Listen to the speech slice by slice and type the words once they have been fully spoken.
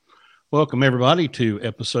Welcome, everybody, to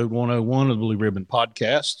episode 101 of the Blue Ribbon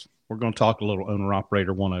Podcast. We're going to talk a little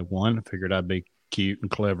Owner-Operator 101. I figured I'd be cute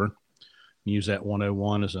and clever and use that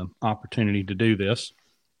 101 as an opportunity to do this.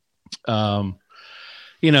 You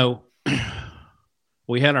know,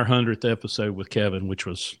 we had our 100th episode with Kevin, which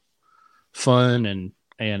was fun,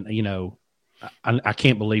 and you know, I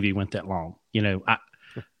can't believe he went that long. You know,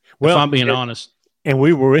 if I'm being honest. And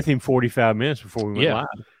we were with him 45 minutes before we went live.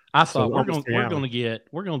 I thought we're going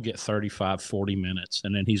to get 35, 40 minutes,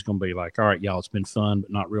 and then he's going to be like, all right, y'all, it's been fun,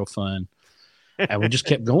 but not real fun. And we just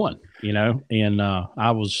kept going, you know, and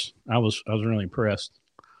I was really impressed.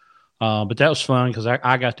 But that was fun because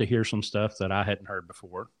I got to hear some stuff that I hadn't heard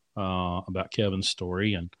before about Kevin's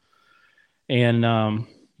story, and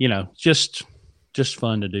you know, just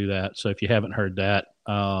fun to do that. So if you haven't heard that,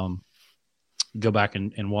 go back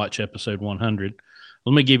and watch episode 100.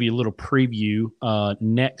 Let me give you a little preview.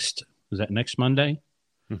 Next Monday?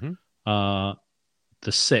 Mm-hmm.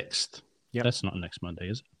 The 6th. Yep. That's not next Monday,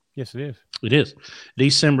 is it? Yes, it is. It is.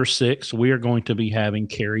 December 6th, we are going to be having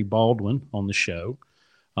Carrie Baldwin on the show.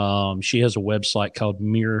 She has a website called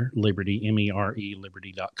Mere Liberty, M-E-R-E,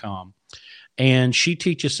 liberty.com. And she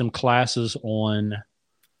teaches some classes on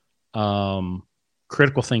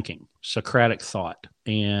critical thinking, Socratic thought.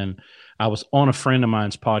 And I was on a friend of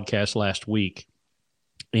mine's podcast last week,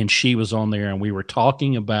 and she was on there, and we were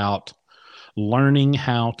talking about learning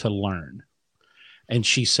how to learn. And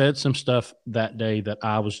she said some stuff that day that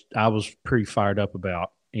I was pretty fired up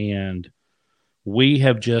about. And we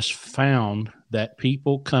have just found that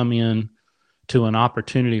people come in to an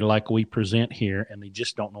opportunity like we present here, and they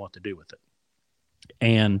just don't know what to do with it.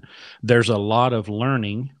 And there's a lot of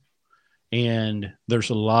learning, and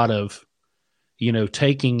there's a lot of, you know,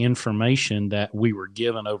 taking information that we were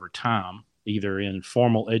given over time, either in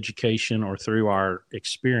formal education or through our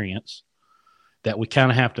experience, that we kind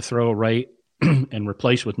of have to throw away and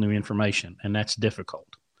replace with new information, and that's difficult.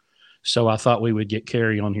 So I thought we would get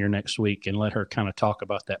Carrie on here next week and let her kind of talk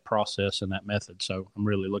about that process and that method. So I'm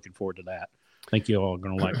really looking forward to that. I think you all are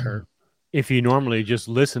going to like her. If you normally just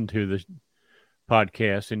listen to the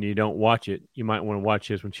podcast and you don't watch it, you might want to watch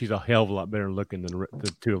this when she's a hell of a lot better looking than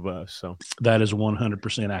the two of us. So that is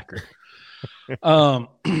 100% accurate.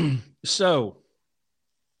 So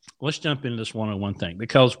let's jump into this 101 thing,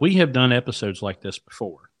 because we have done episodes like this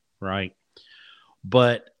before, right?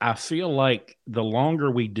 But I feel like the longer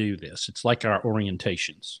we do this, it's like our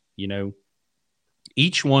orientations, you know,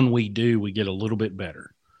 each one we do, we get a little bit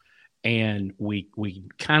better, and we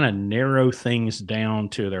kind of narrow things down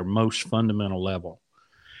to their most fundamental level.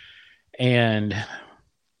 And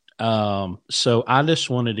so I just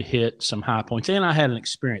wanted to hit some high points, and I had an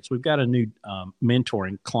experience. We've got a new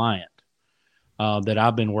mentoring client that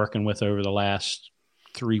I've been working with over the last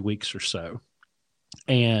 3 weeks or so.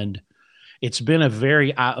 And it's been a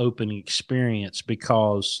very eye-opening experience,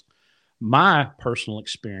 because my personal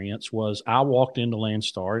experience was I walked into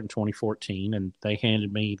Landstar in 2014, and they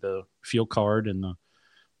handed me the fuel card and the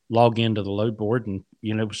log into the load board, and,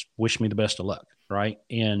 you know, wish me the best of luck, right?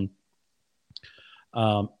 And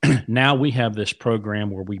now we have this program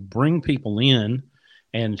where we bring people in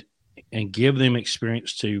and give them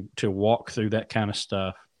experience to walk through that kind of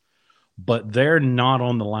stuff, but they're not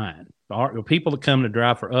on the line. The people that come to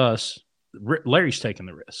drive for us, Larry's taking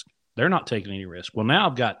the risk. They're not taking any risk. Well, now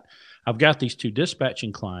I've got these two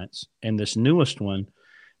dispatching clients, and this newest one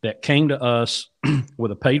that came to us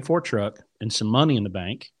with a paid-for truck and some money in the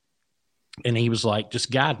bank, and he was like, just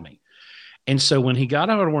guide me. And so when he got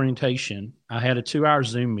out of orientation, I had a 2-hour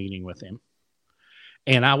Zoom meeting with him,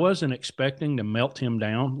 and I wasn't expecting to melt him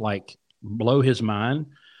down, like blow his mind.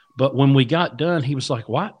 But when we got done, he was like,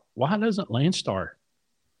 why doesn't Landstar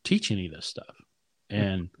teach any of this stuff?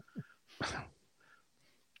 And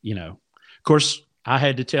you know, of course, I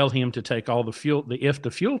had to tell him to take all the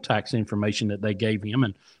fuel tax information that they gave him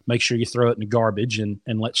and make sure you throw it in the garbage and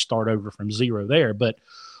let's start over from zero there. But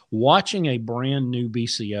watching a brand new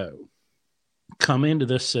BCO come into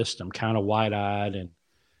this system kind of wide-eyed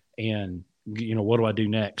and you know, what do I do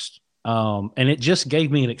next? And it just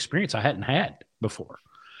gave me an experience I hadn't had before.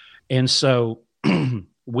 And so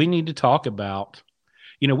we need to talk about,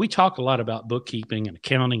 you know, we talk a lot about bookkeeping and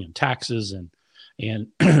accounting and taxes and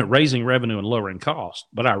raising revenue and lowering cost.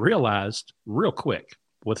 But I realized real quick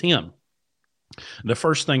with him, the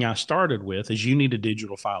first thing I started with is you need a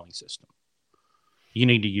digital filing system. You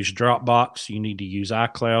need to use Dropbox. You need to use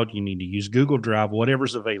iCloud. You need to use Google Drive,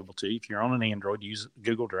 whatever's available to you. If you're on an Android, use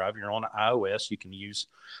Google Drive. If you're on an iOS, you can use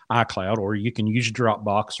iCloud, or you can use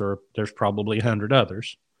Dropbox, or there's probably 100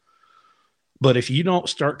 others. But if you don't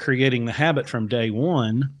start creating the habit from day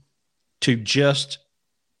one to just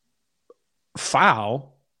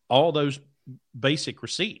file all those basic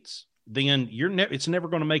receipts, then it's never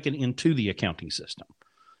going to make it into the accounting system,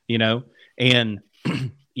 and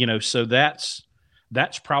so that's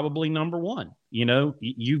probably number one.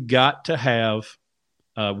 You've got to have.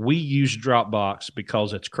 We use Dropbox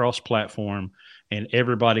because it's cross-platform and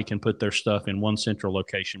everybody can put their stuff in one central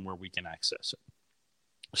location where we can access it.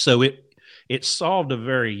 So it solved a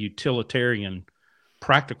very utilitarian,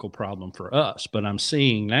 practical problem for us. But I'm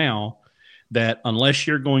seeing now that unless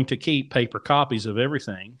you're going to keep paper copies of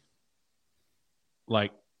everything,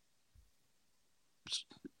 like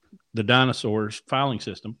the dinosaurs filing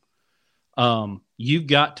system, you've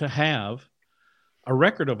got to have a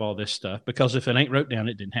record of all this stuff, because if it ain't wrote down,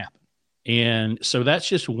 it didn't happen. And so that's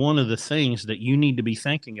just one of the things that you need to be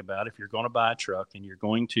thinking about if you're going to buy a truck and you're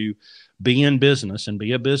going to be in business and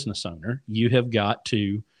be a business owner. You have got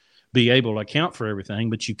to be able to account for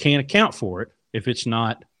everything, but you can't account for it if it's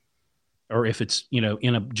not, or if it's, in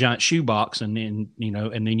a giant shoebox and then,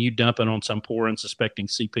 and then you dump it on some poor unsuspecting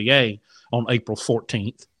CPA on April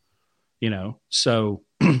 14th, So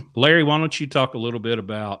Larry, why don't you talk a little bit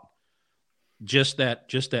about just that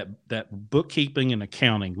bookkeeping and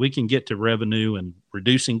accounting? We can get to revenue and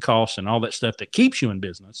reducing costs and all that stuff that keeps you in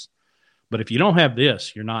business. But if you don't have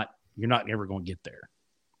this, you're not ever going to get there.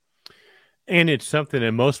 And it's something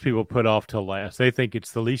that most people put off till last. They think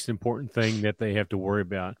it's the least important thing that they have to worry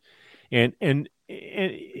about. And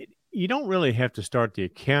you don't really have to start the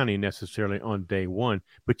accounting necessarily on day one,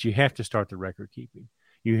 but you have to start the record keeping.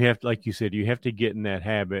 You have, like you said, you have to get in that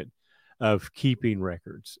habit of keeping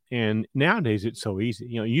records. And nowadays it's so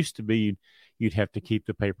easy. It used to be you'd have to keep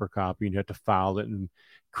the paper copy and you have to file it and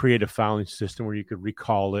create a filing system where you could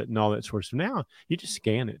recall it and all that sort of stuff. Now you just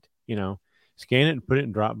scan it, scan it and put it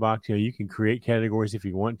in Dropbox. You can create categories if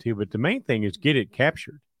you want to, but the main thing is get it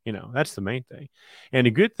captured. That's the main thing. And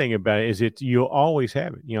the good thing about it is you'll always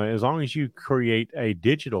have it, as long as you create a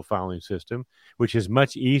digital filing system, which is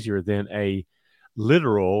much easier than a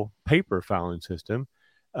literal paper filing system.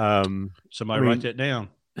 Somebody write that down.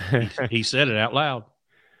 He said it out loud.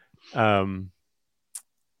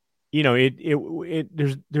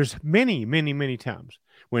 There's many times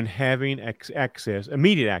when having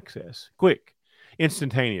immediate access, quick,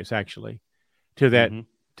 instantaneous, actually, to that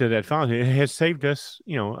filing, it has saved us,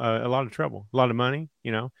 a lot of trouble, a lot of money.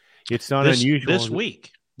 It's not unusual.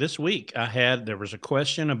 This week, there was a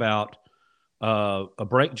question about a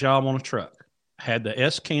brake job on a truck. Had the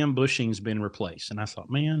S-cam bushings been replaced? And I thought,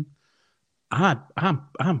 man,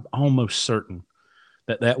 I'm almost certain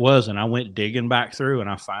that was. And I went digging back through and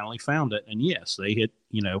I finally found it. And yes, they had,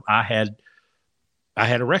 I had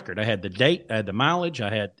a record. I had the date, I had the mileage, I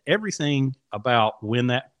had everything about when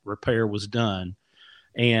that repair was done.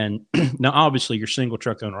 And now obviously you're single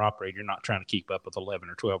truck owner operator, you're not trying to keep up with 11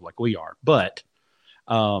 or 12 like we are, but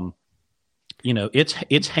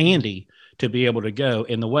it's handy to be able to go.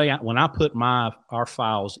 And the way when I put our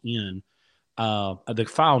files in, the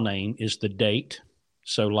file name is the date.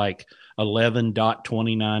 So like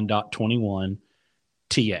 11.29.21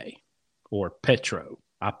 TA or Petro.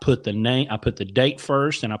 I put the date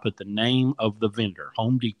first, and I put the name of the vendor,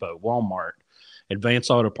 Home Depot, Walmart, Advance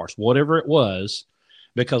Auto Parts, whatever it was,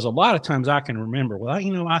 because a lot of times I can remember,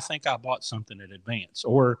 I think I bought something at Advance,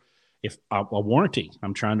 or if a warranty,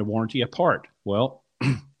 I'm trying to warranty a part. Well,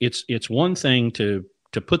 it's one thing to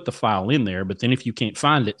put the file in there, but then if you can't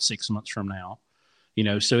find it 6 months from now,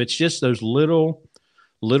 so it's just those little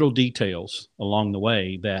details along the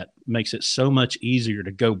way that makes it so much easier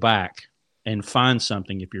to go back and find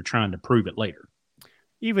something if you're trying to prove it later.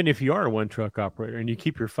 Even if you are a one truck operator and you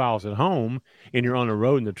keep your files at home and you're on the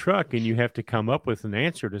road in the truck and you have to come up with an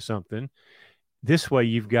answer to something, this way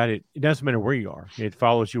you've got it. It doesn't matter where you are. It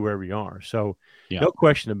follows you wherever you are. So No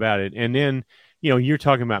question about it. And then, you're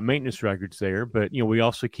talking about maintenance records there, but, we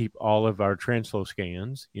also keep all of our Transflo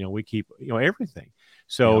scans. We keep, everything.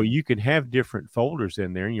 So you can have different folders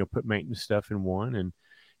in there and you'll put maintenance stuff in one and,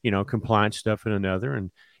 compliance stuff in another. And,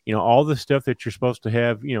 all the stuff that you're supposed to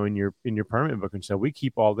have, in your permit book and stuff, we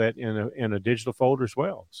keep all that in a digital folder as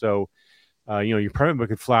well. So, your permit book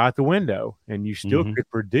could fly out the window and you still could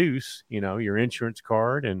produce, your insurance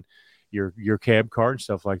card and your cab card and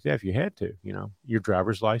stuff like that if you had to, your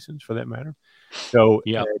driver's license for that matter. So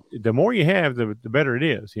the more you have, the better it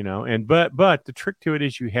is, but the trick to it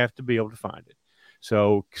is you have to be able to find it.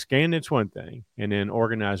 So scanning it's one thing and then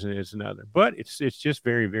organizing it is another, but it's just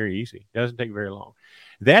very, very easy. It doesn't take very long.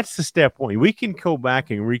 That's the step one. We can go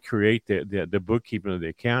back and recreate the bookkeeping of the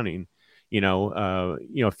accounting,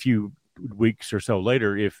 a few weeks or so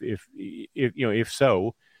later, if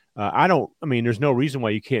so. There's no reason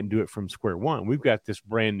why you can't do it from square one. We've got this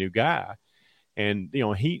brand new guy, And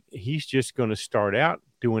he's just going to start out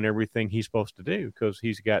doing everything he's supposed to do because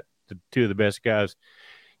he's got two of the best guys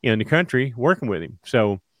in the country working with him.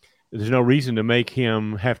 So there's no reason to make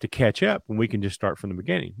him have to catch up, and we can just start from the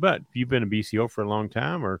beginning. But if you've been a BCO for a long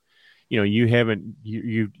time, or you haven't,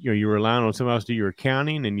 you're relying on someone else to do your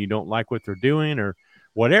accounting, and you don't like what they're doing, or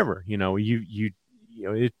whatever,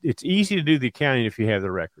 it's easy to do the accounting if you have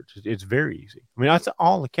the records. It's very easy. I mean, that's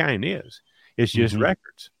all accounting is. It's just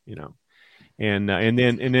records, and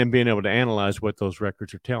then being able to analyze what those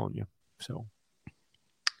records are telling you. So,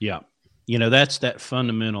 yeah, that's that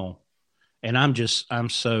fundamental. And I'm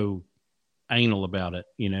so anal about it.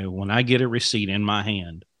 When I get a receipt in my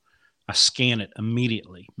hand, I scan it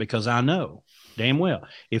immediately because I know damn well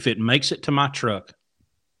if it makes it to my truck,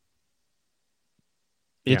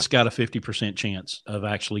 it's got a 50% chance of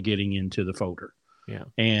actually getting into the folder. Yeah.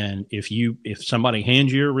 And if somebody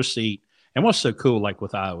hands you a receipt, and what's so cool, like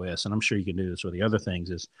with iOS, and I'm sure you can do this with the other things,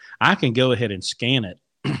 is I can go ahead and scan it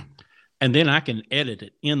and then I can edit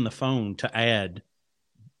it in the phone to add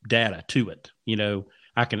data to it.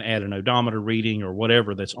 I can add an odometer reading or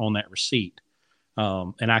whatever that's on that receipt.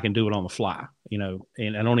 And I can do it on the fly, and I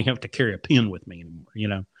don't even have to carry a pen with me anymore,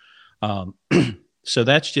 So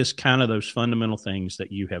that's just kind of those fundamental things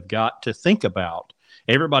that you have got to think about.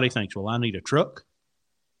 Everybody thinks, well, I need a truck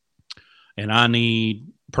and I need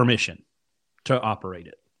permission to operate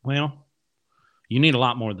it. Well, you need a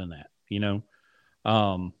lot more than that,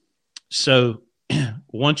 So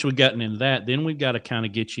once we've gotten into that, then we've got to kind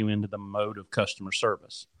of get you into the mode of customer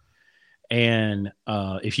service. And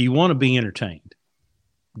if you want to be entertained,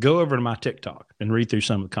 go over to my TikTok and read through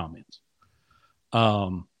some of the comments.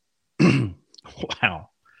 Wow.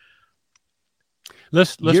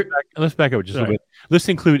 Let's back up just a little bit. Let's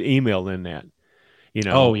include email in that.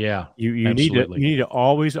 Oh yeah. You need to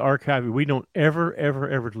always archive it. We don't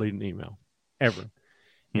ever delete an email. Ever.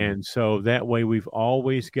 And so that way we've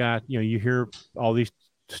always got, you hear all these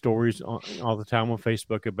stories all the time on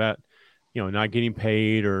Facebook about, not getting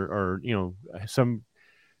paid or some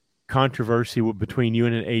controversy between you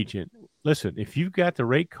and an agent. Listen, if you've got the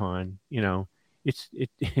rate con, you've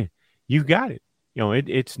got it.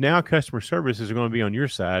 It's now customer service is going to be on your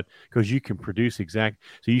side because you can produce exact.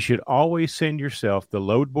 So you should always send yourself the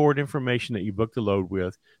load board information that you booked the load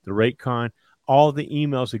with, the rate con, all the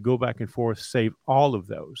emails that go back and forth, save all of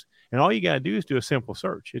those. And all you got to do is do a simple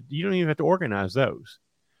search. You don't even have to organize those.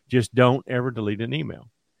 Just don't ever delete an email.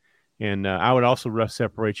 And I would also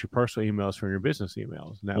separate your personal emails from your business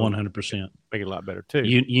emails. 100%. Make it a lot better too.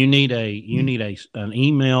 You need an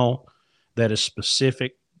email that is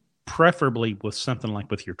specific, preferably with something like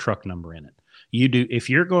with your truck number in it. If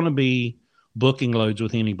you're going to be booking loads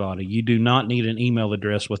with anybody, you do not need an email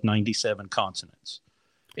address with 97 consonants.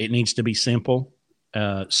 It needs to be simple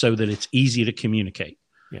so that it's easy to communicate.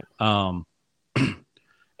 Yeah.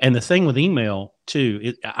 And the thing with email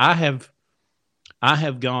too, I have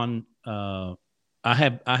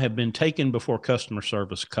been taken before customer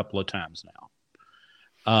service a couple of times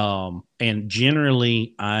now. And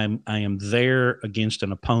generally I am there against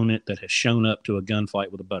an opponent that has shown up to a gunfight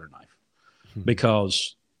with a butter knife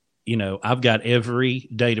because, I've got every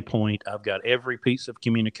data point. I've got every piece of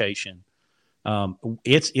communication.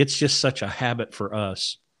 It's just such a habit for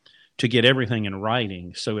us to get everything in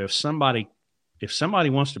writing. So if somebody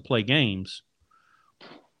wants to play games,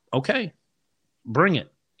 okay, bring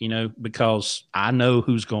it, because I know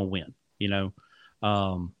who's going to win,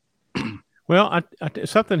 Well,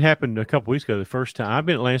 something happened a couple weeks ago. The first time I've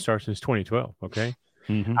been at Landstar since 2012. Okay.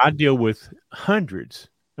 Mm-hmm. I deal with hundreds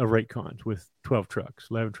of rate cons with 12 trucks,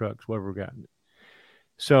 11 trucks, whatever we've gotten.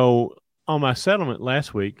 So on my settlement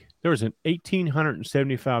last week, there was an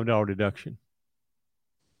 $1,875 deduction,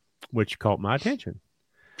 which caught my attention.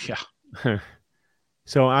 Yeah.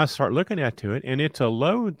 So I start looking into it, and it's a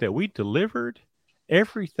load that we delivered.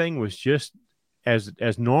 Everything was just as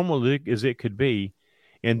normal as it could be.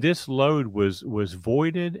 And this load was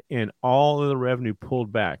voided and all of the revenue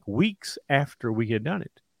pulled back weeks after we had done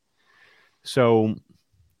it. So,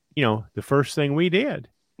 the first thing we did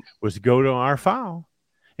was go to our file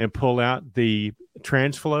and pull out the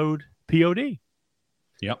transflowed POD.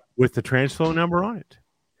 Yep. With the transflow number on it.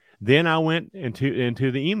 Then I went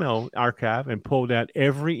into the email archive and pulled out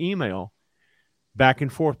every email back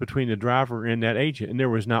and forth between the driver and that agent. And there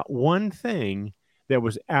was not one thing that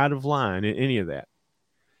was out of line in any of that.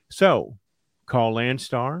 So call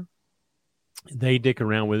Landstar. They dick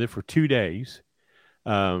around with it for 2 days.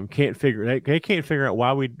 They can't figure out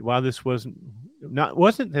why this wasn't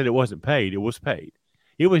that it wasn't paid. It was paid.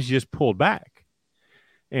 It was just pulled back.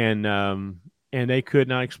 And and they could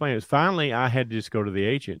not explain it. Finally, I had to just go to the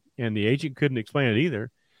agent, and the agent couldn't explain it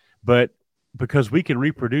either. But because we could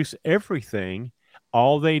reproduce everything,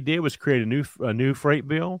 all they did was create a new freight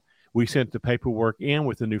bill. We sent the paperwork in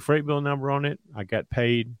with the new freight bill number on it. I got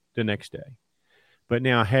paid the next day. But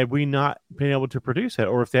now, had we not been able to produce that,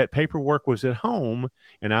 or if that paperwork was at home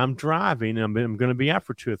and I'm driving and I'm going to be out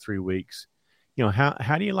for 2 or 3 weeks,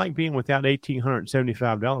 how do you like being without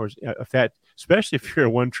 $1,875? If that, especially if you're a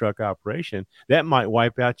one truck operation, that might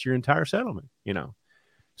wipe out your entire settlement.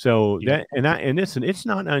 So Yeah. listen, it's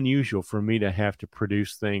not unusual for me to have to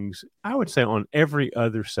produce things. I would say on every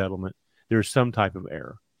other settlement, there's some type of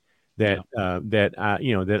error that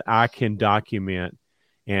I can document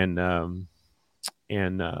and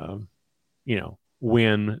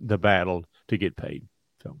win the battle to get paid.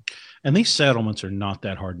 So, and these settlements are not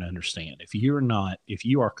that hard to understand. If you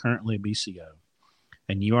are currently a BCO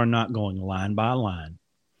and you are not going line by line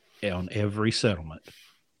on every settlement,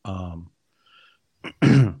 I'm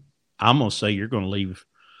going to say you're going to leave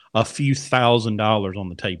a few $1,000s on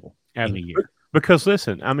the table in a year. Because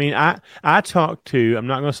listen, I mean, I talked to, I'm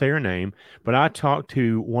not going to say her name, but I talked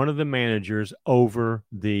to one of the managers over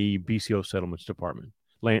the BCO settlements department,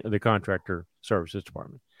 the contractor services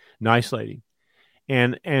department. Nice lady.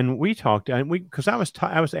 And we talked, and because I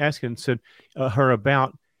was asking her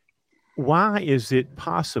about why is it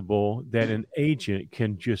possible that an agent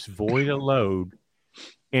can just void a load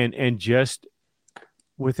and just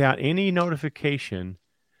without any notification,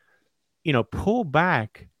 pull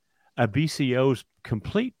back a BCO's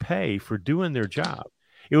complete pay for doing their job.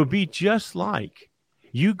 It would be just like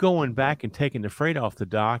you going back and taking the freight off the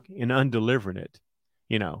dock and undelivering it,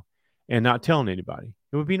 and not telling anybody.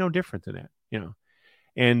 It would be no different than that,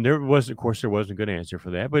 And there wasn't a good answer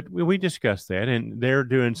for that, but we discussed that, and they're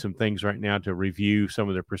doing some things right now to review some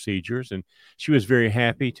of their procedures. And she was very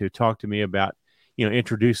happy to talk to me about,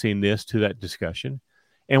 introducing this to that discussion.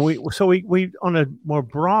 And we on a more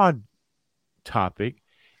broad topic,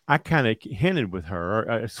 I kind of hinted with her,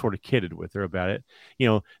 or I sort of kidded with her about it.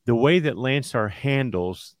 The way that Landstar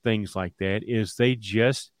handles things like that is they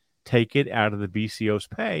just take it out of the BCO's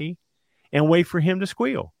pay and wait for him to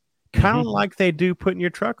squeal, kind of like they do putting your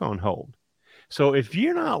truck on hold. So if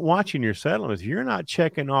you're not watching your settlements, you're not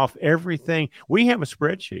checking off everything. We have a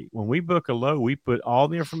spreadsheet. When we book a load, we put all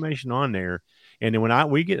the information on there. And then when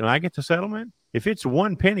I get the settlement, if it's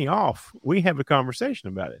 1 penny off, we have a conversation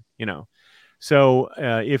about it, So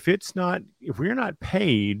if we're not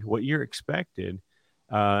paid what you're expected,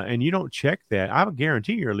 and you don't check that, I would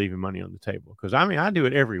guarantee you're leaving money on the table. Because I do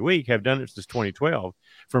it every week. Have done it since 2012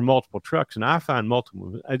 for multiple trucks, and I find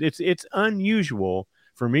multiple. It's unusual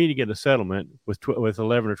for me to get a settlement with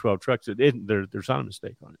 11 or 12 trucks. There's not a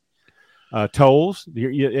mistake on it. Tolls,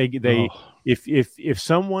 if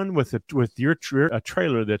someone with a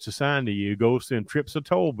trailer that's assigned to you goes and trips a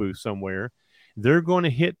toll booth somewhere, they're going to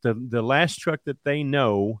hit the last truck that they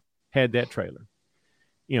know had that trailer,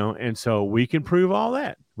 and so we can prove all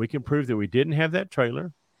that. We can prove that we didn't have that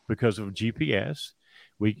trailer because of GPS.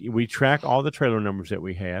 We track all the trailer numbers that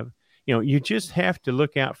we have. You just have to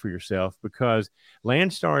look out for yourself, because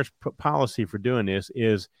Landstar's policy for doing this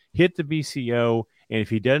is hit the BCO, and if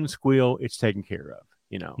he doesn't squeal, it's taken care of.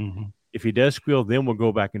 If he does squeal, then we'll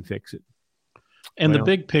go back and fix it. And the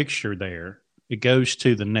big picture there, it goes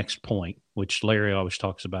to the next point, which Larry always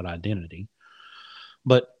talks about identity.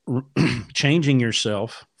 But changing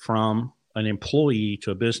yourself from an employee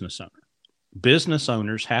to a business owner. Business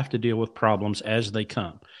owners have to deal with problems as they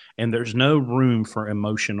come, and there's no room for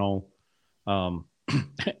emotional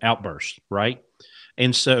outbursts, right?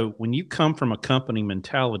 And so when you come from a company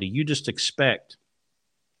mentality, you just expect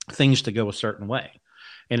things to go a certain way.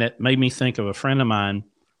 And it made me think of a friend of mine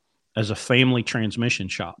as a family transmission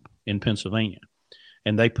shop in Pennsylvania.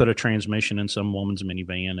 And they put a transmission in some woman's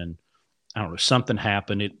minivan, and I don't know, something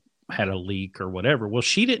happened. It had a leak or whatever. Well,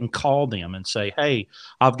 she didn't call them and say, "Hey,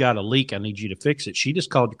 I've got a leak. I need you to fix it." She just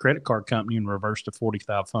called the credit card company and reversed a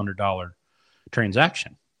 $4,500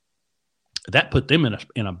 transaction. That put them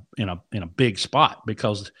in a big spot,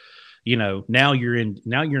 because now you're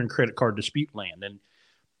in credit card dispute land. And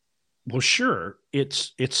well, sure,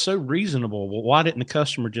 it's so reasonable. Well, why didn't the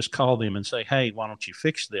customer just call them and say, "Hey, why don't you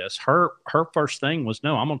fix this?" Her first thing was,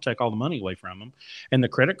 "No, I'm going to take all the money away from them." And the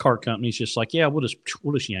credit card company's just like, "Yeah, we'll just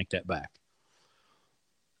yank that back."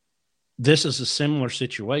 This is a similar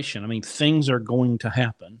situation. I mean, things are going to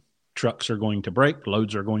happen. Trucks are going to break.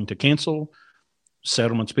 Loads are going to cancel.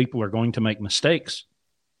 Settlements people are going to make mistakes.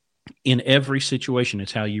 In every situation,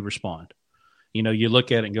 it's how you respond. You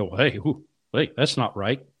look at it and go, "Hey, wait, that's not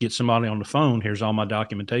right." Get somebody on the phone. Here's all my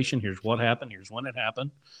documentation. Here's what happened. Here's when it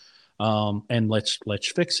happened. and let's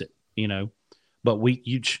fix it, But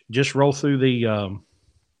just roll through the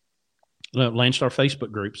Landstar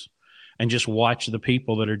Facebook groups and just watch the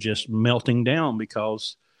people that are just melting down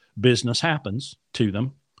because business happens to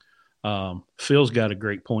them. Phil's got a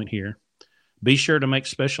great point here. Be sure to make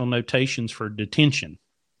special notations for detention.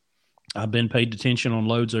 I've been paid detention on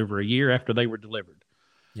loads over a year after they were delivered.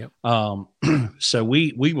 Yep. So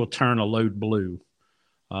we will turn a load blue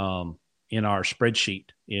in our spreadsheet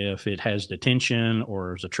if it has detention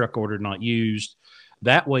or is a truck order not used.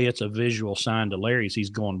 That way, it's a visual sign to Larry as he's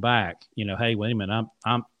going back. Hey, wait a minute,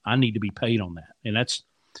 I need to be paid on that, and that's,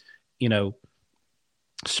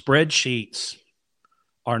 spreadsheets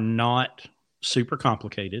are not super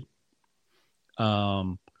complicated.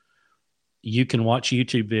 You can watch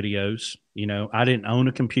YouTube videos. I didn't own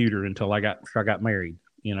a computer until I got married,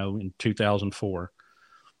 in 2004,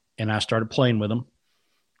 and I started playing with them.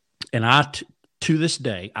 And to this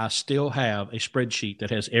day, I still have a spreadsheet that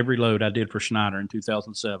has every load I did for Schneider in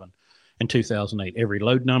 2007 and 2008. Every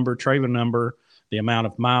load number, trailer number, the amount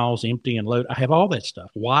of miles, empty and load. I have all that stuff.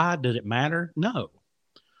 Why did it matter? No.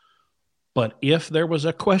 But if there was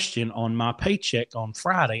a question on my paycheck on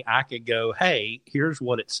Friday, I could go, hey, here's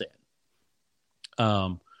what it said.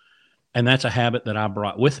 And that's a habit that I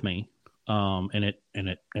brought with me. And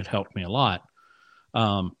it helped me a lot.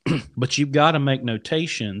 But you've got to make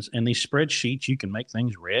notations, and these spreadsheets, you can make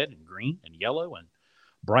things red and green and yellow and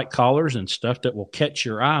bright colors and stuff that will catch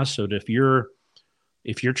your eye. So that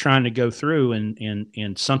if you're trying to go through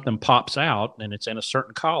and something pops out and it's in a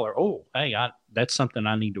certain color, oh, hey, that's something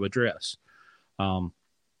I need to address.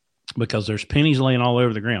 Because there's pennies laying all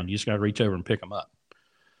over the ground. You just got to reach over and pick them up.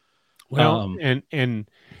 Well, and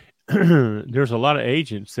there's a lot of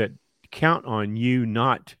agents that count on you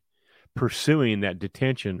not pursuing that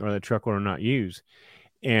detention or that truck order not used.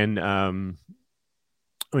 And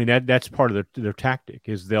that's part of their tactic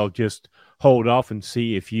is they'll just hold off and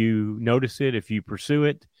see if you notice it, if you pursue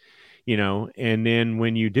it, and then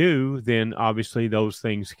when you do, then obviously those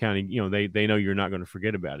things kind of, they know you're not going to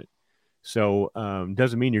forget about it. So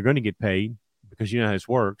doesn't mean you're going to get paid, because you know how this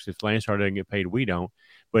works. If Landstar doesn't get paid, we don't.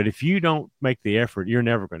 But if you don't make the effort, you're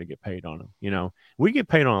never going to get paid on them. We get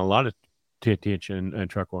paid on a lot of detention and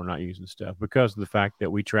truck order not using stuff because of the fact that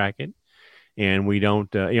we track it, and we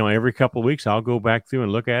don't, every couple of weeks I'll go back through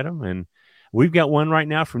and look at them. And we've got one right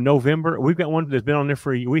now from November. We've got one that's been on there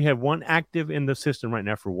we have one active in the system right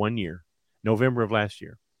now for 1 year, November of last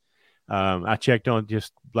year. I checked on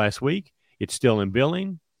just last week. It's still in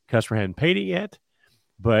billing. Customer hadn't paid it yet,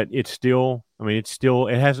 but it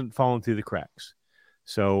hasn't fallen through the cracks.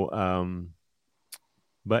 So,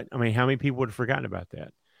 but how many people would have forgotten about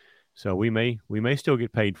that? So we may still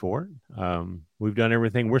get paid for it. We've done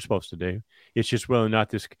everything we're supposed to do. It's just whether or not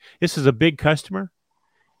this is a big customer,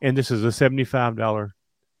 and this is a $75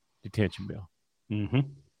 detention bill. Mm-hmm.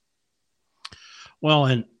 Well,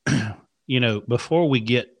 and before we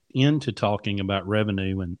get into talking about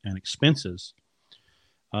revenue and expenses,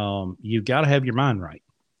 you've got to have your mind right.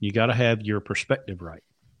 You got to have your perspective right.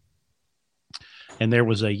 And there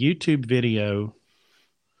was a YouTube video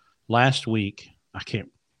last week. I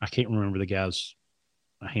can't remember the guy's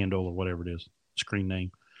handle or whatever it is, screen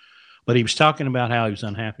name, but he was talking about how he was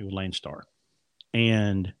unhappy with Landstar.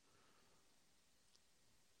 And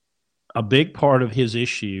a big part of his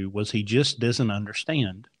issue was he just doesn't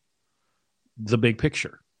understand the big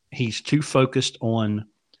picture. He's too focused on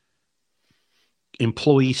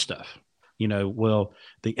employee stuff. Well,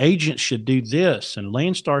 the agent should do this and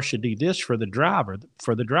Landstar should do this for the driver.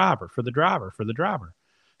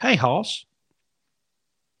 Hey, Hoss,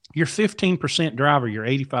 you're 15% driver, you're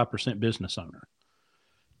 85% business owner.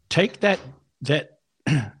 Take that,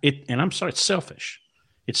 and I'm sorry, it's selfish.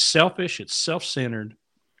 It's selfish. It's self-centered.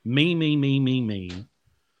 Me.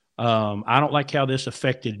 I don't like how this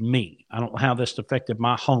affected me. I don't know how this affected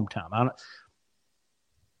my hometown.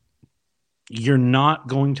 You're not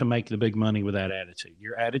going to make the big money with that attitude.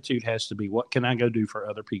 Your attitude has to be, what can I go do for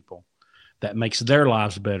other people that makes their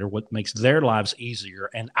lives better, what makes their lives easier,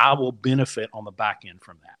 and I will benefit on the back end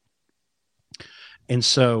from that. And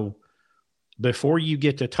so before you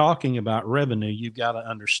get to talking about revenue, you've got to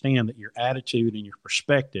understand that your attitude and your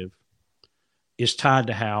perspective is tied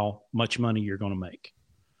to how much money you're going to make.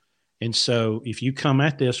 And so if you come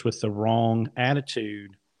at this with the wrong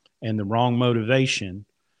attitude and the wrong motivation,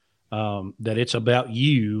 that it's about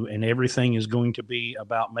you and everything is going to be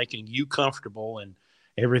about making you comfortable and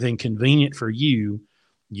everything convenient for you,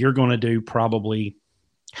 you're going to do probably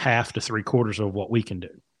half to 3/4 of what we can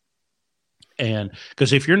do. And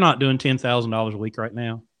because if you're not doing $10,000 a week right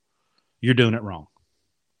now, you're doing it wrong,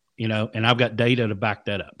 and I've got data to back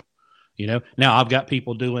that up. Now I've got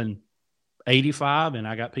people doing 85 and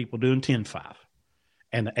I got people doing 10.5.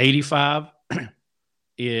 And the 85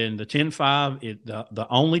 in the 10.5, the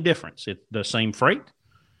only difference, it's the same freight,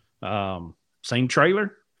 same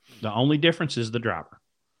trailer. The only difference is the driver.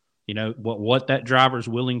 What that driver is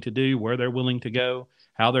willing to do, where they're willing to go,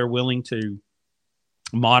 how they're willing to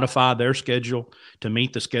modify their schedule to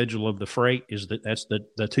meet the schedule of the freight that's the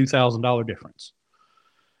 $2,000 difference.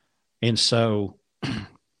 And so,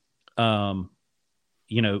 in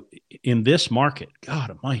this market, God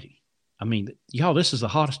Almighty, I mean, y'all, this is the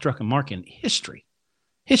hottest trucking market in history.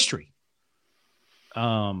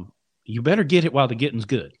 You better get it while the getting's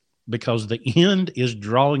good, because the end is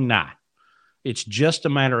drawing nigh. It's just a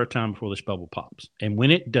matter of time before this bubble pops. And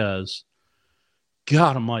when it does,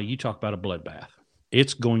 God Almighty, you talk about a bloodbath.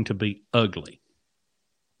 It's going to be ugly.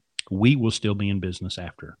 We will still be in business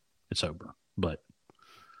after it's over, but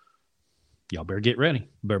y'all better get ready.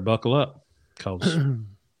 Better buckle up, because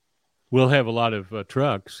we'll have a lot of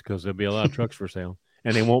trucks, because there'll be a lot of trucks for sale,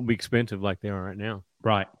 and they won't be expensive like they are right now.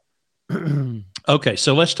 Right. Okay,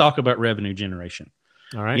 so let's talk about revenue generation.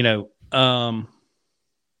 All right.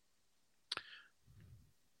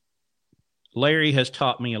 Larry has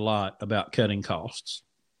taught me a lot about cutting costs,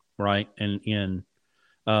 right? And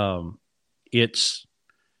it's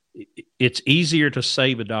easier to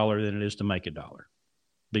save $1 than it is to make $1,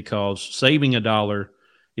 because saving $1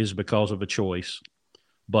 is because of a choice,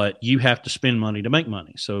 but you have to spend money to make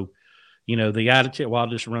money. So, the attitude, well, I'll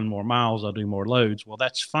just run more miles, I'll do more loads. Well,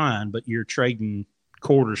 that's fine, but you're trading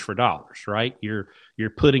quarters for dollars, right? You're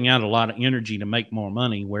putting out a lot of energy to make more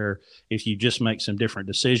money, where if you just make some different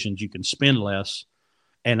decisions, you can spend less,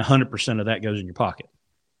 and 100% of that goes in your pocket.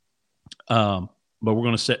 But we're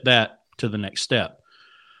going to set that to the next step.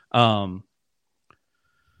 You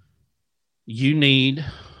need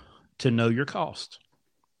to know your cost.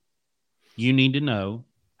 You need to know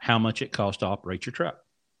how much it costs to operate your truck.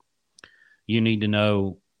 You need to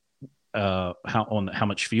know how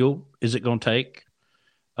much fuel is it going to take.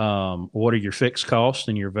 What are your fixed costs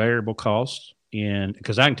and your variable costs? And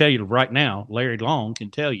because I can tell you right now, Larry Long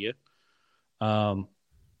can tell you,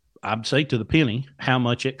 I'd say to the penny, how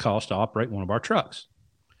much it costs to operate one of our trucks.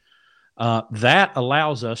 That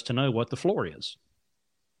allows us to know what the floor is.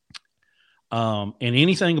 And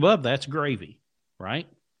anything above that's gravy, right?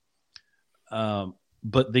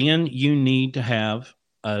 But then you need to have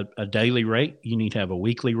a daily rate. You need to have a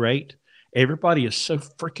weekly rate. Everybody is so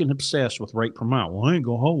freaking obsessed with rate per mile. Well, I ain't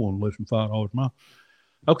going to haul one less than $5 a mile.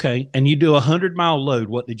 Okay, and you do a 100-mile load.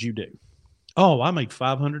 What did you do? Oh, I made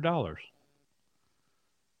 $500.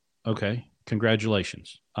 Okay,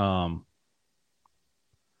 congratulations. In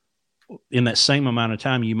that same amount of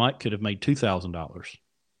time, you could have made $2,000.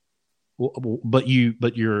 But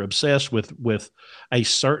you're obsessed with a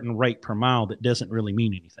certain rate per mile that doesn't really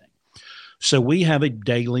mean anything. So we have a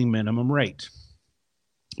daily minimum rate.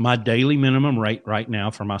 My daily minimum rate right now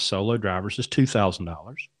for my solo drivers is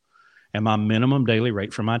 $2,000, and my minimum daily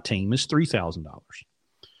rate for my team is $3,000.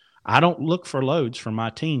 I don't look for loads for my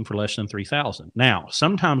team for less than $3,000. Now,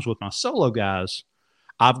 sometimes with my solo guys,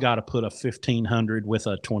 I've got to put a 1,500 with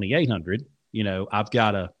a 2,800. I've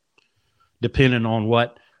got to, depending on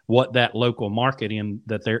what that local market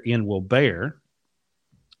that they're in will bear.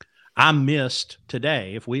 I missed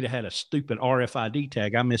today, if we'd have had a stupid RFID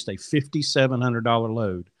tag, I missed a $5,700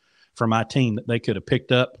 load for my team that they could have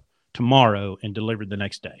picked up tomorrow and delivered the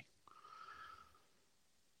next day.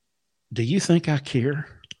 Do you think I care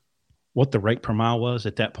what the rate per mile was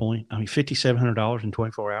at that point? I mean, $5,700 in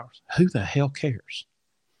 24 hours. Who the hell cares?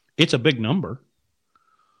 It's a big number.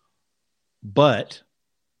 But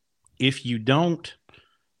if you don't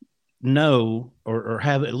know or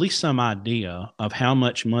have at least some idea of how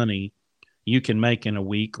much money you can make in a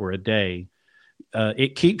week or a day,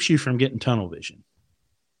 it keeps you from getting tunnel vision.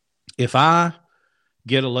 If I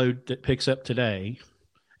get a load that picks up today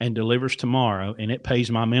and delivers tomorrow and it pays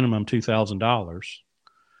my minimum $2,000,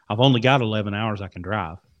 I've only got 11 hours I can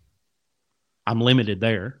drive. I'm limited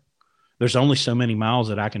there. There's only so many miles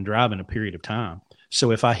that I can drive in a period of time. So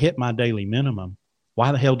if I hit my daily minimum,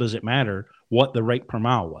 why the hell does it matter what the rate per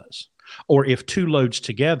mile was? Or if two loads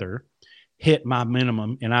together hit my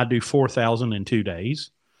minimum and I do 4,000 in 2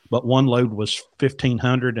 days, but one load was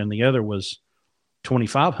 1,500 and the other was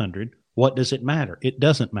 2,500, what does it matter? It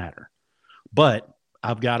doesn't matter. But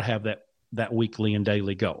I've got to have that weekly and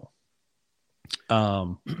daily goal.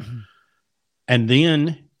 And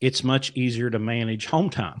then it's much easier to manage home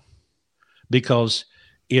time, because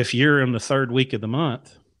if you're in the third week of the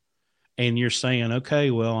month and you're saying,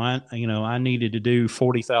 okay, well, I needed to do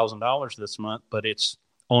 $40,000 this month, but it's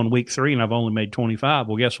on week 3 and I've only made 25.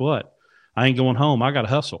 Well, guess what? I ain't going home. I got to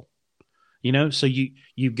hustle. So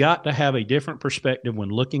you've got to have a different perspective when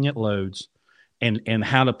looking at loads and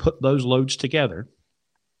how to put those loads together.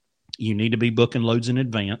 You need to be booking loads in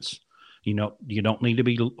advance. You don't need to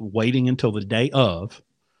be waiting until the day of,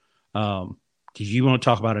 because you want to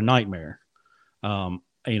talk about a nightmare. I'm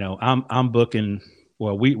booking.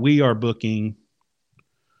 Well, we are booking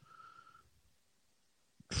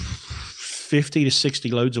 50 to 60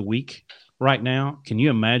 loads a week right now. Can you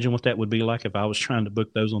imagine what that would be like if I was trying to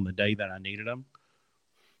book those on the day that I needed them?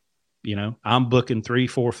 I'm booking 3,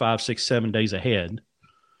 4, 5, 6, 7 days ahead.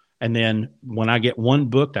 And then when I get one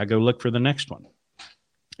booked, I go look for the next one.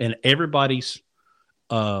 And everybody's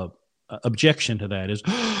objection to that is,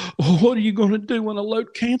 well, what are you going to do when a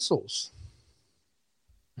load cancels?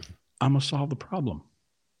 I'm going to solve the problem.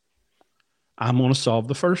 I'm going to solve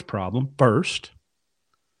the first problem first.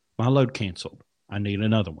 My load canceled. I need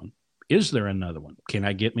another one. Is there another one? Can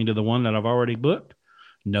I get me to the one that I've already booked?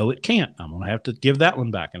 No, it can't. I'm going to have to give that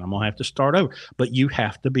one back, and I'm going to have to start over. But you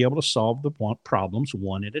have to be able to solve the problems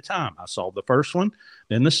one at a time. I solved the first one,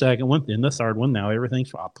 then the second one, then the third one. Now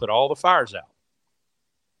everything's fine. I put all the fires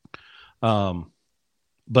out.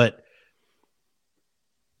 But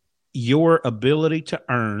your ability to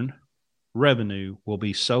earn revenue will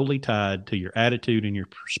be solely tied to your attitude and your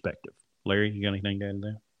perspective. Larry, you got anything to add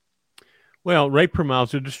there? Well, rate per mile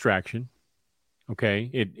is a distraction. Okay,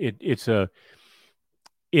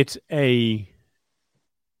 it's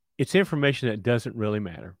information that doesn't really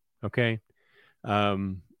matter. Okay,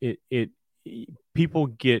 people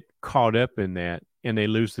get caught up in that and they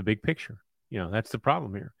lose the big picture. That's the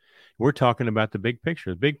problem here. We're talking about the big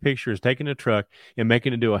picture. The big picture is taking a truck and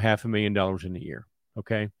making it do $500,000 in a year.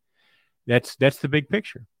 Okay, that's the big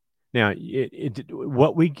picture. Now,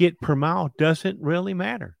 what we get per mile doesn't really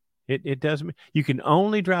matter. It doesn't. You can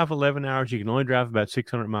only drive 11 hours. You can only drive about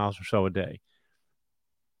 600 miles or so a day.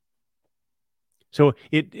 So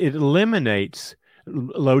it eliminates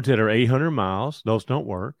loads that are 800 miles. Those don't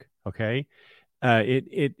work. Okay.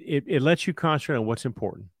 It lets you concentrate on what's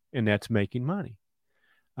important, and that's making money.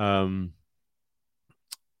 The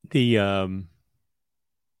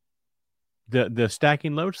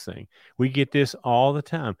stacking loads thing, we get this all the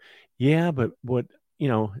time. Yeah, but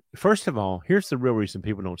first of all, here's the real reason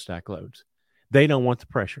people don't stack loads. They don't want the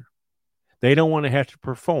pressure. They don't want to have to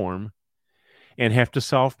perform and have to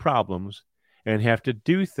solve problems and have to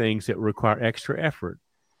do things that require extra effort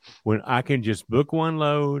when I can just book one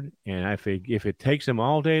load, and if it takes them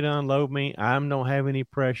all day to unload me, I don't have any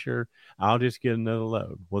pressure. I'll just get another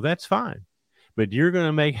load. Well, that's fine, but you're going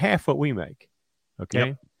to make half what we make. Okay.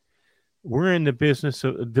 Yep. We're in the business.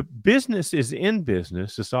 The business is in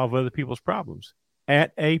business to solve other people's problems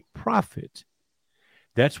at a profit.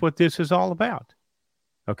 That's what this is all about.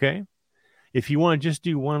 Okay. If you want to just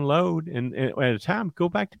do one load and at a time, go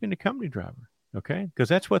back to being a company driver. Okay. Because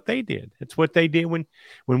that's what they did. That's what they did when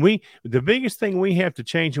the biggest thing we have to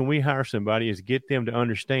change when we hire somebody is get them to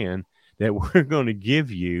understand that we're going to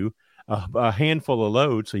give you a handful of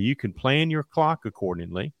loads so you can plan your clock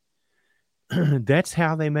accordingly. That's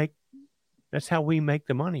how we make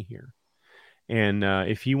the money here. And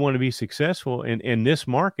if you want to be successful in this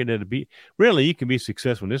market, you can be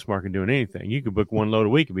successful in this market doing anything. You could book one load a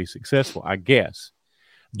week and be successful, I guess.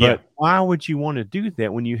 But why would you want to do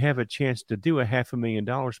that when you have a chance to do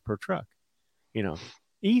 $500,000 per truck?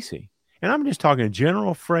 Easy. And I'm just talking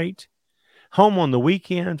general freight, home on the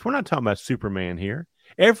weekends. We're not talking about Superman here.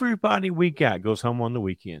 Everybody we got goes home on the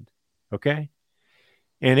weekend. Okay.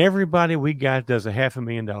 And everybody we got does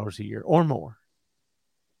 $500,000 a year or more.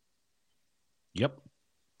 Yep.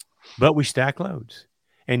 But we stack loads.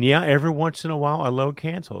 And every once in a while, a load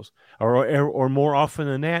cancels. Or more often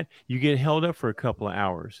than that, you get held up for a couple of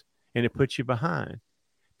hours and it puts you behind.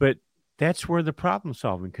 But that's where the problem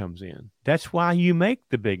solving comes in. That's why you make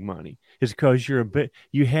the big money, is because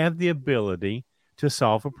you have the ability to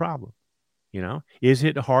solve a problem. Is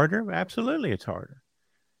it harder? Absolutely, it's harder.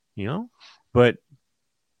 But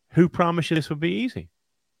who promised you this would be easy?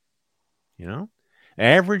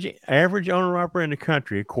 Average owner operator in the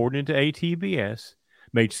country, according to ATBS,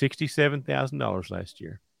 made $67,000 last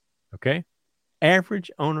year. Okay?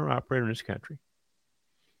 Average owner operator in this country.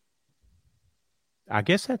 I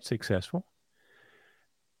guess that's successful.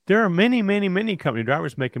 There are many, many, many company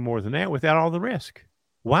drivers making more than that without all the risk.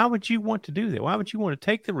 Why would you want to do that? Why would you want to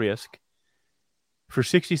take the risk for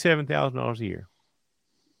 $67,000 a year?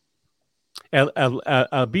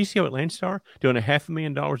 A BCO at Landstar doing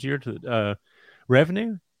 $500,000 a year to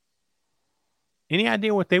revenue. Any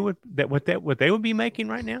idea what they would be making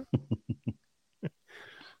right now?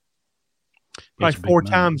 Like 4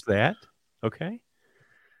 times that. Okay.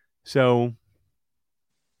 So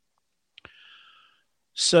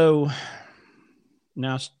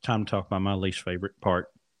now it's time to talk about my least favorite part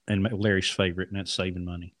and Larry's favorite, and that's saving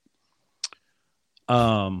money.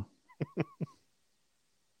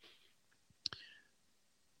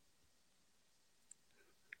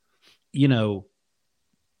 You know,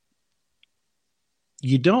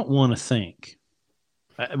 you don't want to think.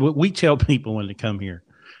 We tell people when they come here,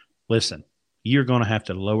 listen, you're going to have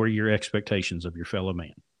to lower your expectations of your fellow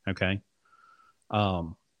man, okay?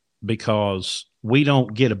 Because we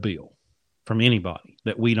don't get a bill from anybody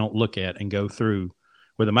that we don't look at and go through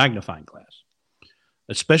with a magnifying glass,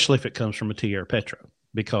 especially if it comes from a Tierra Petro,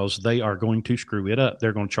 because they are going to screw it up.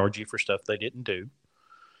 They're going to charge you for stuff they didn't do.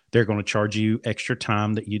 They're going to charge you extra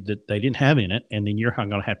time that they didn't have in it, and then you're going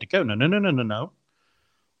to have to go, no.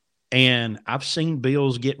 And I've seen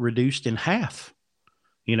bills get reduced in half,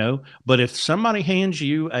 But if somebody hands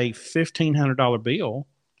you a $1,500 bill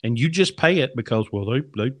and you just pay it because, well, they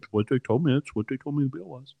what they told me, that's what they told me the bill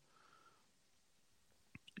was,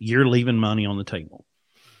 you're leaving money on the table.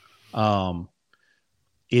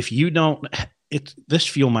 If you don't, this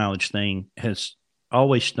fuel mileage thing has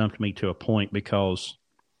always stumped me to a point because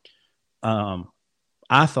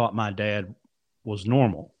I thought my dad was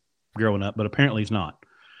normal growing up, but apparently he's not.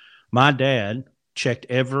 My dad checked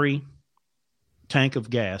every tank of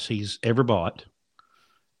gas he's ever bought.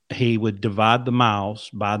 He would divide the miles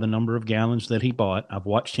by the number of gallons that he bought. I've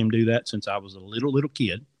watched him do that since I was a little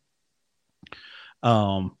kid.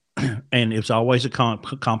 And it was always a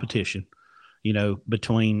competition,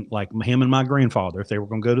 between like him and my grandfather, if they were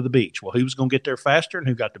going to go to the beach. Well, who was going to get there faster and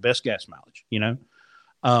who got the best gas mileage,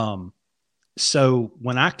 So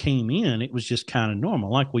when I came in, it was just kind of normal.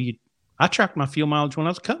 Like, I tracked my fuel mileage when I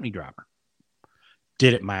was a company driver.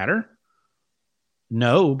 Did it matter?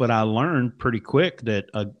 No, but I learned pretty quick that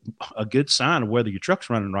a good sign of whether your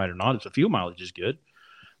truck's running right or not is the fuel mileage is good.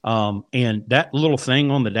 And that little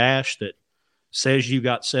thing on the dash that says you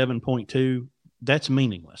got 7.2, that's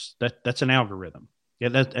meaningless. That's an algorithm.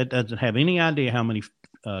 That doesn't have any idea how many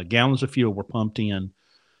gallons of fuel were pumped in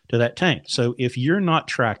to that tank. So if you're not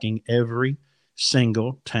tracking every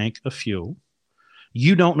single tank of fuel,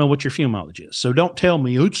 you don't know what your fuel mileage is. So don't tell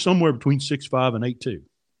me it's somewhere between 6.5 and 8.2.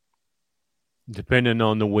 Depending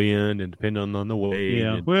on the wind and depending on the weight.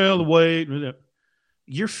 Yeah. Well, the weight.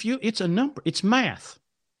 Your fuel, it's a number. It's math.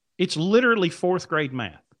 It's literally fourth grade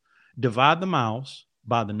math. Divide the miles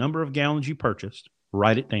by the number of gallons you purchased.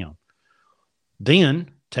 Write it down.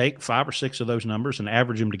 Then take 5 or 6 of those numbers and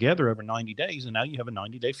average them together over 90 days, and now you have a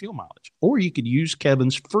 90-day fuel mileage. Or you could use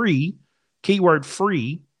Kevin's free, keyword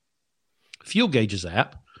free, fuel gauges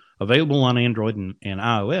app available on Android and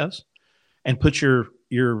iOS, and put your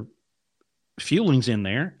fuelings in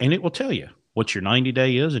there, and it will tell you what your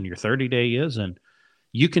 90-day is and your 30-day is, and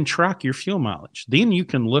you can track your fuel mileage. Then you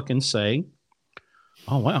can look and say,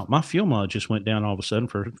 oh, wow, my fuel mileage just went down all of a sudden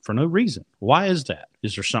for no reason. Why is that?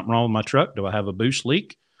 Is there something wrong with my truck? Do I have a boost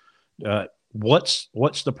leak? What's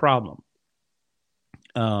the problem?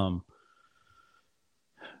 When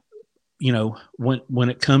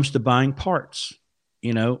it comes to buying parts,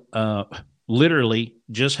 literally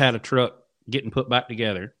just had a truck getting put back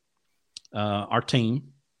together. Our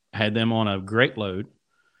team had them on a great load,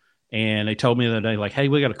 and they told me the other day, like, hey,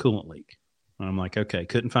 we got a coolant leak. And I'm like, okay,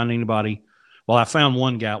 couldn't find anybody. Well, I found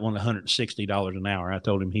one guy at $160 an hour. I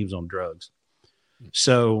told him he was on drugs.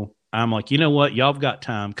 So I'm like, you know what? Y'all have got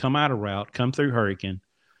time. Come out of route, come through Hurricane,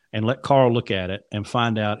 and let Carl look at it and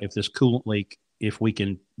find out if this coolant leak, if we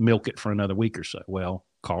can milk it for another week or so. Well,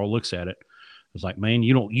 Carl looks at it. I was like, man,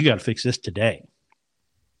 you got to fix this today.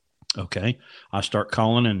 Okay. I start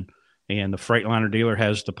calling, and the Freightliner dealer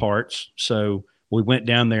has the parts. So we went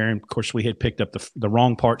down there, and of course we had picked up the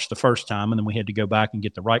wrong parts the first time, and then we had to go back and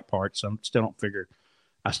get the right parts. I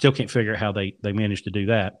still can't figure out how they managed to do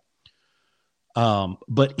that.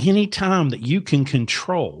 But any time that you can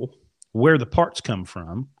control where the parts come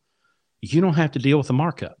from, you don't have to deal with the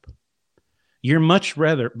markup. You're much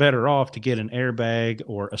better off to get an airbag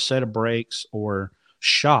or a set of brakes or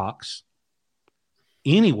shocks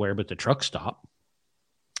anywhere but the truck stop.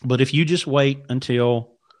 But if you just wait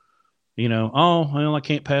until, I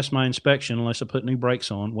can't pass my inspection unless I put new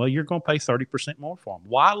brakes on, well, you're going to pay 30% more for them.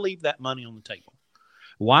 Why leave that money on the table?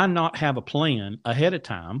 Why not have a plan ahead of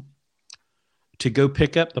time to go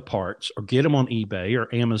pick up the parts or get them on eBay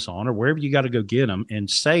or Amazon or wherever you got to go get them and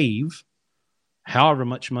save however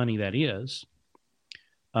much money that is?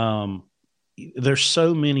 There's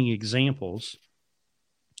so many examples.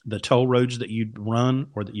 The toll roads that you run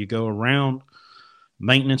or that you go around,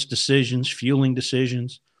 maintenance decisions, fueling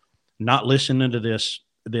decisions, not listening to this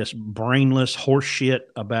this brainless horse shit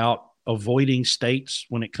about avoiding states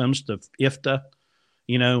when it comes to IFTA,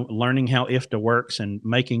 learning how IFTA works and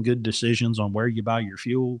making good decisions on where you buy your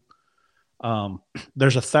fuel.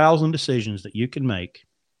 There's 1,000 decisions that you can make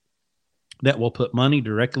that will put money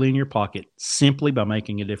directly in your pocket simply by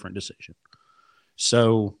making a different decision.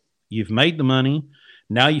 So you've made the money.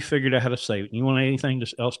 Now you figured out how to save it. You want anything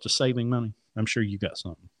else to saving money? I'm sure you got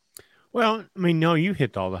something. Well, I mean, no, you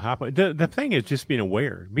hit all the high points. The thing is just being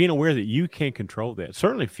aware that you can't control that.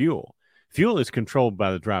 Certainly fuel. Fuel is controlled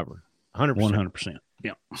by the driver, 100%. 100%.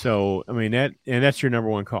 Yeah. So, I mean, that's your number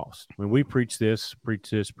one cost. When we preach this,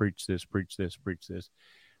 because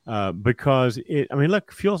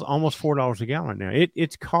look, fuel's almost $4 a gallon now.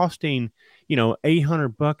 It's costing,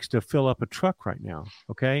 $800 to fill up a truck right now.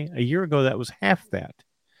 Okay. A year ago, that was half that,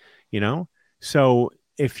 so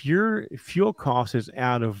if your fuel cost is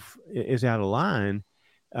out of line,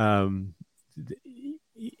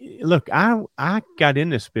 look, I got in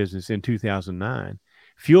this business in 2009.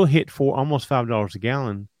 Fuel hit almost $5 a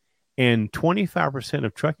gallon, and 25%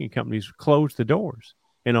 of trucking companies closed the doors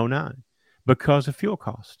in 2009 because of fuel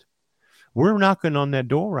cost. We're knocking on that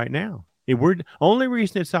door right now. Only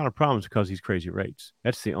reason it's not a problem is because these crazy rates.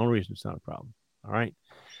 That's the only reason it's not a problem. All right.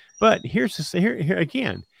 But here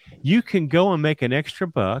again, you can go and make an extra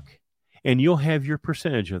buck and you'll have your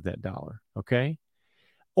percentage of that dollar. Okay.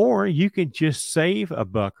 Or you can just save a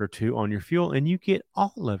buck or two on your fuel and you get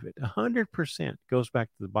all of it. 100% goes back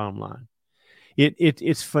to the bottom line.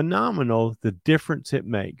 It's phenomenal the difference it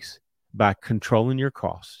makes by controlling your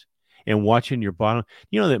costs and watching your bottom.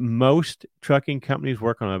 You know that most trucking companies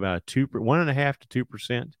work on about 1.5 to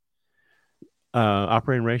 2%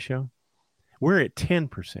 operating ratio. We're at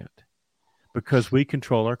 10% because we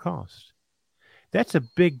control our costs. That's a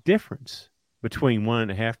big difference between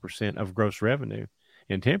 1.5% of gross revenue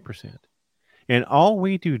and 10%. And all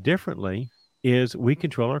we do differently is we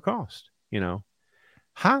control our cost,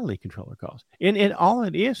 highly control our cost. And all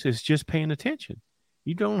it is just paying attention.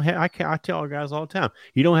 You don't have, I tell our guys all the time,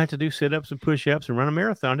 you don't have to do sit-ups and push-ups and run a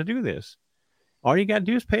marathon to do this. All you got to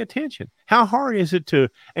do is pay attention. How hard is it to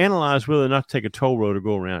analyze whether or not to take a toll road or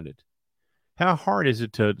go around it? How hard is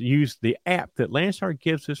it to use the app that Landstar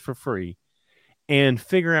gives us for free and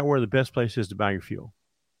figure out where the best place is to buy your fuel?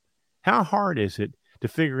 How hard is it to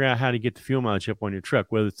figure out how to get the fuel mileage up on your truck,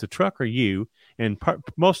 whether it's the truck or you, and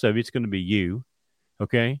most of it's going to be you,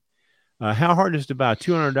 okay? How hard is it to buy a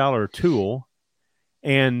 $200 tool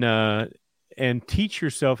and teach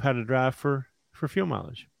yourself how to drive for fuel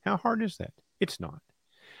mileage? How hard is that? It's not.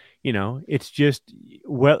 It's just,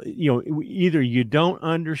 either you don't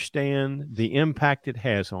understand the impact it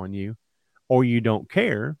has on you or you don't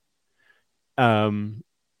care.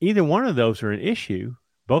 Either one of those are an issue.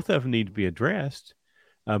 Both of them need to be addressed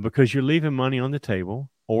because you're leaving money on the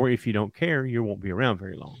table, or if you don't care, you won't be around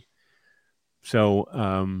very long. So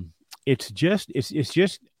it's just,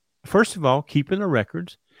 first of all, keeping the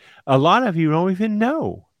records. A lot of you don't even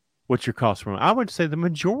know what your cost per mile. I would say the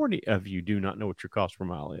majority of you do not know what your cost per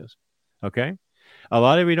mile is. Okay. A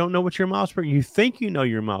lot of you don't know what your miles per, you think you know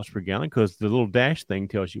your miles per gallon because the little dash thing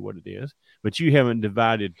tells you what it is, but you haven't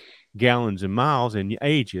divided gallons and miles and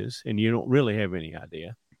ages, and you don't really have any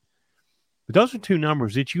idea. But those are two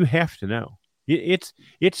numbers that you have to know. It's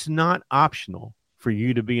not optional for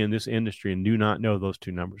you to be in this industry and do not know those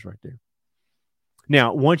two numbers right there.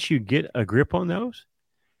 Now, once you get a grip on those,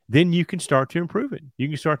 then you can start to improve it. You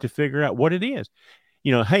can start to figure out what it is.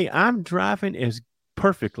 Hey, I'm driving as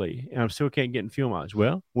perfectly and I still can't get in fuel mileage.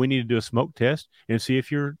 Well, we need to do a smoke test and see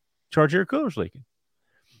if your charge air cooler's leaking.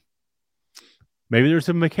 Maybe there's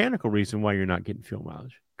a mechanical reason why you're not getting fuel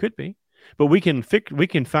mileage. Could be. But we can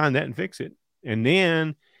find that and fix it. And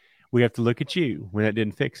then we have to look at you when that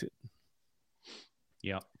didn't fix it.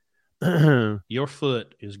 Yeah. Your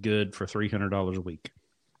foot is good for $300 a week.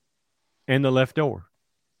 And the left door.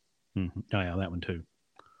 Mm-hmm. Oh, yeah, that one too.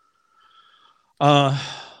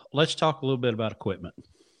 Let's talk a little bit about equipment.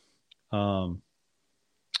 One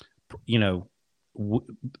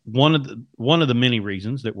of the many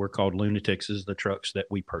reasons that we're called lunatics is the trucks that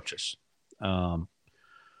we purchase.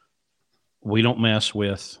 We don't mess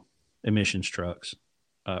with emissions trucks,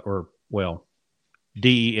 DEF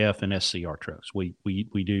and SCR trucks. We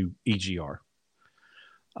do EGR.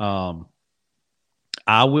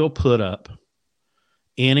 I will put up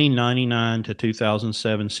any 99 to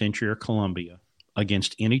 2007 Century or Columbia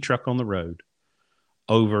against any truck on the road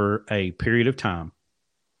over a period of time,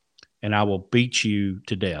 and I will beat you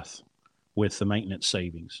to death with the maintenance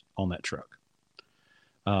savings on that truck.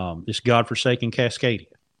 This godforsaken Cascadia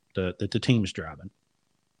that the team's driving.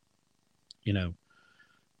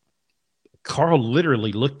 Carl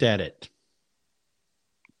literally looked at it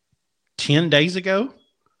 10 days ago,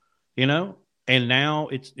 and now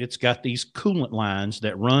it's got these coolant lines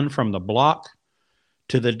that run from the block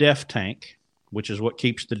to the DEF tank, which is what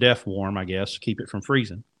keeps the DEF warm, I guess, keep it from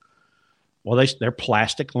freezing. Well, they're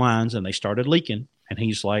plastic lines, and they started leaking. And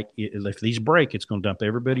he's like, if these break, it's going to dump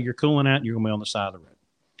everybody you're cooling out, and you're going to be on the side of the road.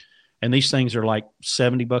 And these things are like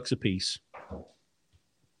 $70 a piece.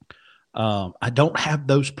 I don't have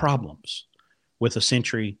those problems with a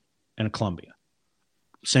Century and a Columbia.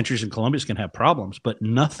 Centuries and Columbias can have problems, but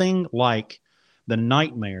nothing like the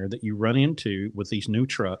nightmare that you run into with these new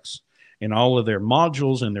trucks and all of their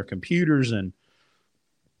modules and their computers and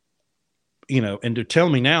to tell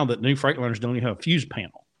me now that new Freightliners don't even have a fuse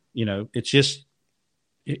panel. It's just,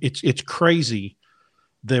 it's crazy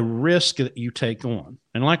the risk that you take on.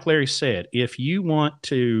 And like Larry said, if you want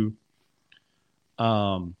to,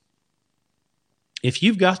 if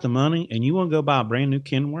you've got the money and you want to go buy a brand new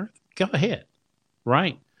Kenworth, go ahead.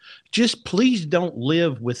 Right. Just please don't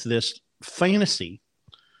live with this fantasy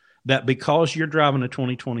that because you're driving a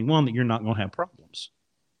 2021 that you're not going to have problems.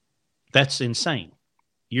 That's insane.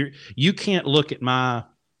 You can't look at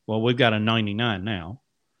we've got a 99 now.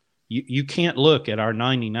 You can't look at our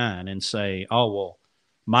 99 and say, oh, well,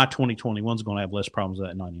 my 2021 is going to have less problems than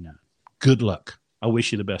that 99. Good luck. I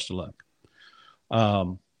wish you the best of luck.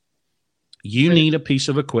 You need a piece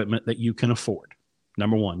of equipment that you can afford.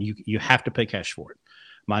 Number one, you have to pay cash for it.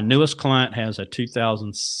 My newest client has a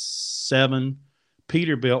 2007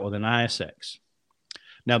 Peterbilt with an ISX.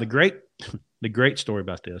 Now, the great story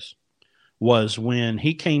about this was when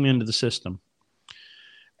he came into the system,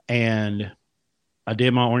 and I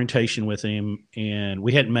did my orientation with him, and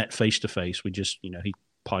we hadn't met face to face. We just, he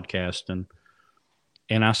podcast,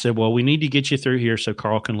 and I said, well, we need to get you through here so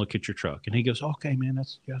Carl can look at your truck. And he goes, okay, man,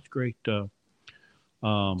 that's great.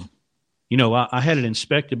 I had it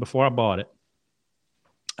inspected before I bought it.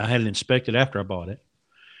 I had it inspected after I bought it.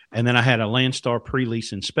 And then I had a Landstar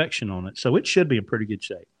pre-lease inspection on it. So it should be in pretty good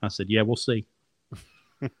shape. I said, yeah, we'll see.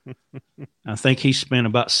 I think he spent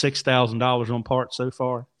about $6,000 on parts so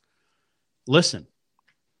far. Listen,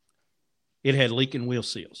 it had leaking wheel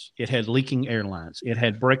seals. It had leaking air lines. It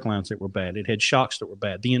had brake lines that were bad. It had shocks that were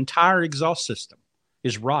bad. The entire exhaust system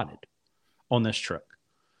is rotted on this truck.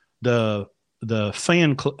 The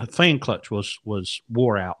fan clutch was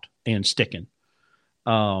wore out and sticking.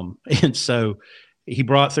 And so he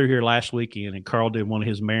brought through here last weekend, and Carl did one of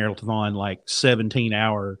his marathon,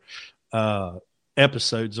 17-hour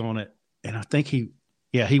episodes on it. And I think he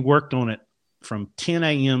worked on it from 10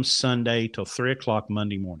 a.m. Sunday till 3 o'clock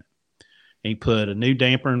Monday morning. And he put a new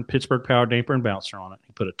damper, Pittsburgh Power damper and bouncer on it.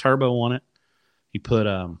 He put a turbo on it. He put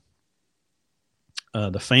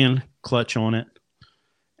the fan clutch on it,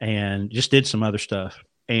 and just did some other stuff.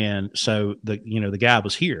 And so the guy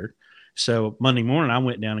was here. So Monday morning I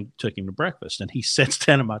went down and took him to breakfast, and he sits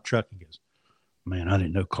down in my truck and goes, man, I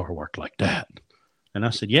didn't know car worked like that. And I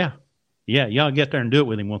said, yeah, y'all get there and do it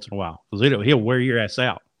with him once in a while, because he'll wear your ass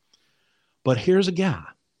out. But here's a guy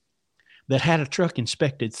that had a truck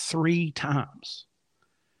inspected 3 times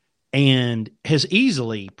and has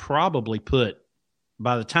easily probably put,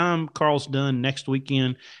 by the time Carl's done next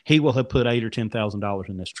weekend, he will have put $8,000 or $10,000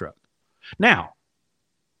 in this truck. Now,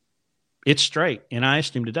 it's straight. And I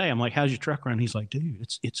asked him today, I'm like, how's your truck run? He's like, dude,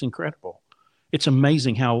 it's incredible. It's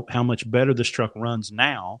amazing how much better this truck runs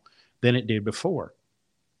now than it did before.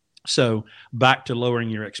 So back to lowering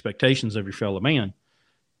your expectations of your fellow man.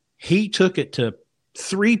 He took it to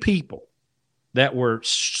 3 people that were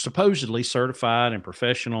supposedly certified and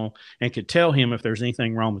professional and could tell him if there's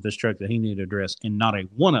anything wrong with this truck that he needed to address, and not a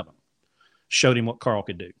one of them showed him what Carl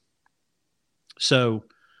could do. So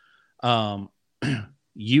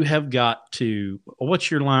you have got to,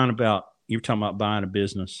 what's your line about, you were talking about buying a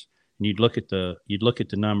business, and you'd look at the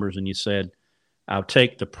numbers and you said, I'll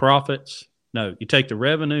take the profits. No, you take the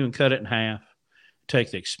revenue and cut it in half,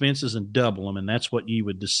 take the expenses and double them, and that's what you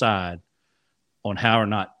would decide on how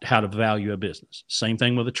to value a business. Same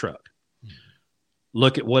thing with a truck. Mm-hmm.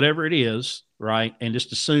 Look at whatever it is, right, and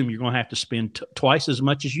just assume you're going to have to spend twice as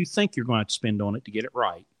much as you think you're going to have to spend on it to get it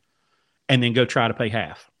right, and then go try to pay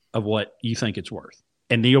half of what you think it's worth.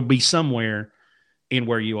 And you'll be somewhere in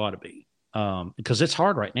where you ought to be, because it's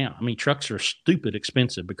hard right now. I mean, trucks are stupid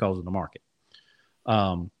expensive because of the market.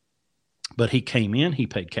 But he came in, he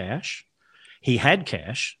paid cash. He had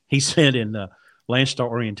cash. He said in the Landstar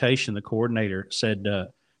orientation, the coordinator said,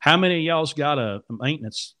 how many of y'all's got a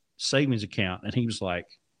maintenance savings account? And he was like,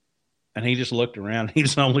 and he just looked around. He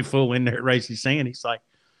was the only fool in there, raised his hand. He's like,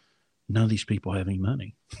 none of these people have any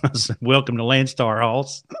money. I said, welcome to Landstar,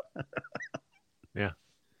 Halls. Yeah.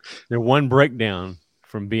 They're one breakdown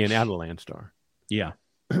from being out of Landstar. Yeah.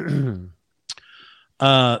 There's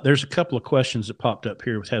a couple of questions that popped up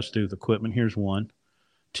here which has to do with equipment. Here's one.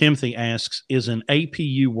 Timothy asks, is an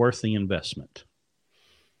APU worth the investment?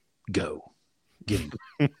 Go. Get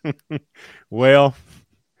him. Well,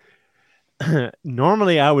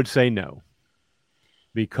 normally I would say no,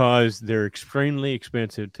 because they're extremely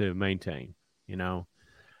expensive to maintain, you know.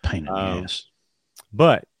 Pain in the ass.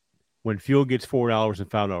 But when fuel gets $4 and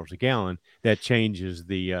 $5 a gallon, that changes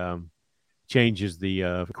the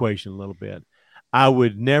equation a little bit. I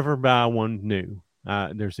would never buy one new.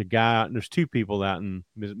 There's two people out in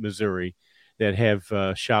Missouri that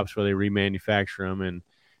have shops where they remanufacture them, and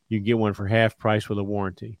you can get one for half price with a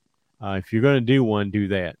warranty. If you're going to do one, do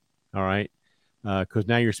that. All right, because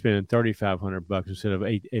now you're spending $3,500 instead of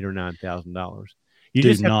 $8,000 or $9,000. You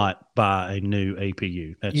do not buy a new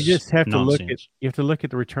APU. That's you just have nonsense. to look at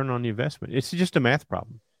the return on the investment. It's just a math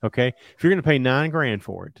problem. Okay, if you're going to pay $9,000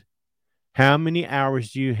 for it, how many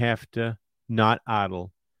hours do you have to not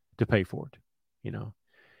idle to pay for it? You know,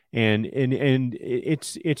 and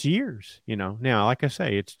it's years. You know, now like I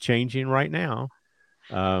say, it's changing right now.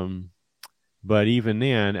 But even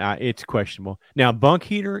then, it's questionable. Now, bunk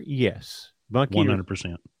heater, yes, bunk heater,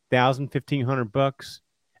 100%, $1,000, $1,500,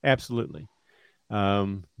 absolutely.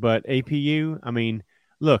 But APU, I mean,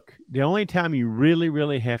 look, the only time you really,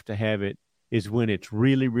 really have to have it is when it's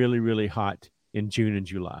really, really, really hot in June and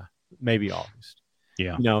July, maybe August.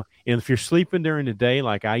 Yeah. You know, and if you're sleeping during the day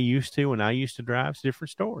like I used to when I used to drive, it's a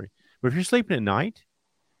different story. But if you're sleeping at night,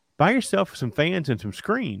 buy yourself some fans and some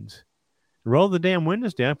screens. Roll the damn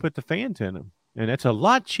windows down, put the fans in them. And that's a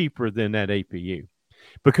lot cheaper than that APU.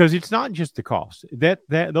 Because it's not just the cost.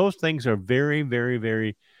 Those things are very, very,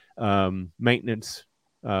 very maintenance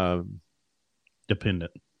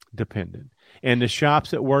dependent. And the shops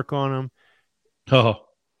that work on them,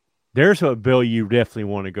 there's a bill you definitely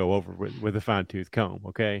want to go over with a fine-tooth comb.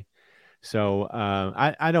 Okay, so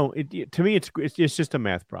I don't. To me, it's just a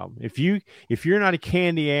math problem. If you're not a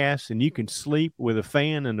candy ass and you can sleep with a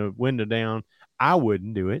fan and a window down, I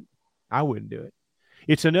wouldn't do it.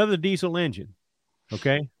 It's another diesel engine.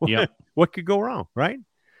 Okay, yeah. What could go wrong, right?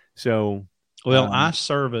 So, well, I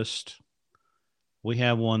serviced. We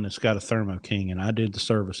have one that's got a Thermo King, and I did the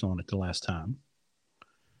service on it the last time.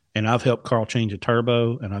 And I've helped Carl change a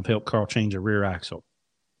turbo, and I've helped Carl change a rear axle.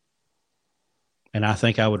 And I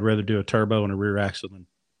think I would rather do a turbo and a rear axle than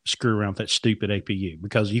screw around with that stupid APU,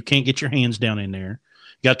 because you can't get your hands down in there.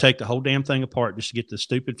 You got to take the whole damn thing apart just to get the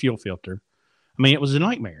stupid fuel filter. I mean, it was a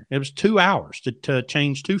nightmare. It was 2 hours to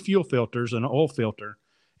change 2 fuel filters and an oil filter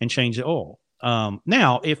and change the oil.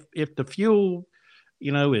 Now, if the fuel,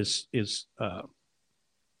 you know, is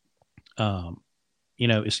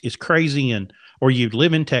crazy, or you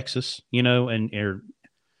live in Texas, you know,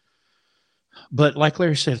 but like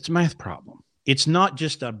Larry said, it's a math problem. It's not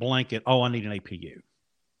just a blanket, I need an APU.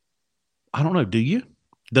 I don't know. Do you?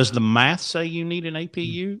 Does the math say you need an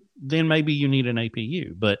APU? Then maybe you need an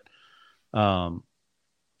APU. But,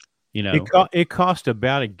 you know. It costs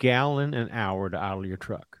about $1 gallon an hour to idle your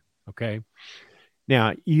truck. Okay.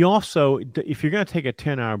 Now, you also, if you're going to take a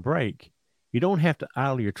 10-hour break, you don't have to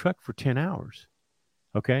idle your truck for 10 hours.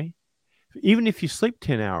 Okay. Even if you sleep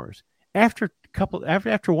 10 hours, after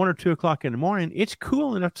 1 or 2 o'clock in the morning, it's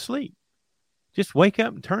cool enough to sleep. Just wake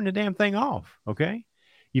up and turn the damn thing off. Okay.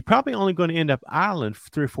 You're probably only going to end up idling for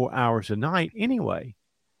 3 or 4 hours a night anyway.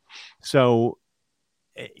 So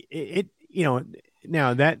you know,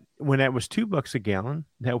 now that when that was $2 a gallon,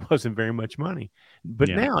 that wasn't very much money. But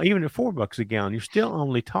now, even at $4 a gallon, you're still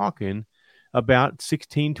only talking about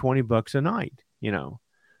 $16-20 a night, you know.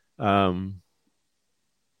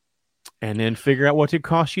 And then figure out what it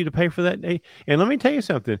costs you to pay for that day. And let me tell you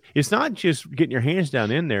something. It's not just getting your hands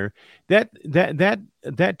down in there.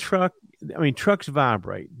 That truck, I mean, trucks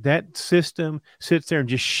vibrate. That system sits there and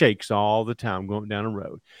just shakes all the time going down the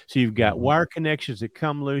road. So you've got wire connections that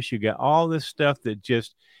come loose. You got all this stuff that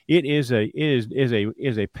just, it is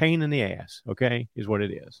a pain in the ass. Okay, is what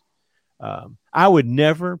it is. I would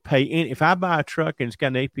never pay if I buy a truck and it's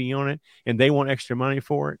got an AP on it and they want extra money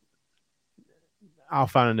for it, I'll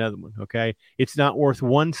find another one. Okay. It's not worth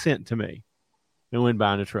 1 cent to me when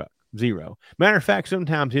buying a truck. Zero. Matter of fact,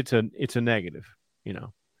 sometimes it's a negative, you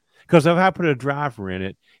know, because if I put a driver in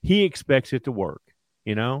it, he expects it to work,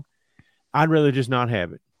 you know. I'd rather just not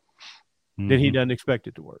have it than he doesn't expect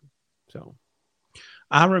it to work. So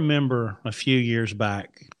I remember a few years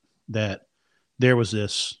back that there was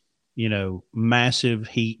this, you know, massive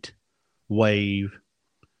heat wave,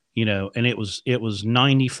 you know, and it was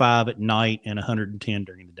 95 at night and 110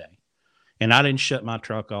 during the day. And I didn't shut my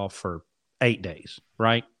truck off for 8 days,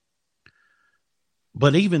 right?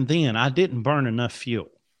 But even then, I didn't burn enough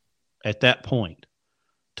fuel at that point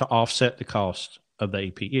to offset the cost of the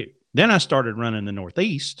APU. Then I started running the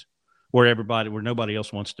Northeast, where nobody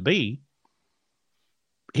else wants to be.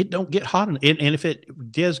 It don't get hot, and if it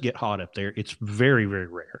does get hot up there, it's very, very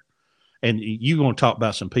rare. And you want to talk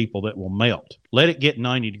about some people that will melt. Let it get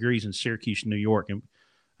 90 degrees in Syracuse, New York, and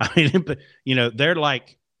I mean, they're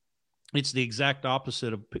like, it's the exact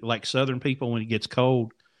opposite of like Southern people when it gets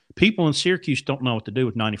cold. People in Syracuse don't know what to do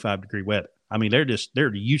with 95-degree weather. I mean, they're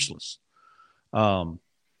useless. Let's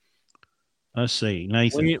see,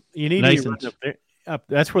 Nathan. Well, you need Nathan, to run up there.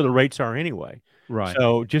 That's where the rates are anyway. Right.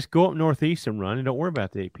 So just go up Northeast and run, and don't worry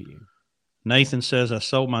about the APU. Nathan says, I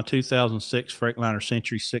sold my 2006 Freightliner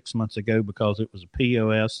Century 6 months ago because it was a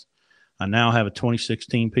POS. I now have a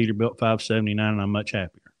 2016 Peterbilt 579, and I'm much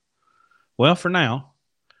happier. Well, for now.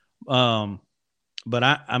 But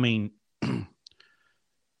I mean,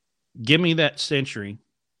 give me that Century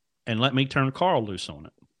and let me turn Carl loose on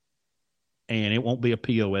it. And it won't be a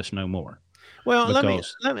POS no more. Well, let me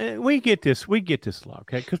we get this a lot,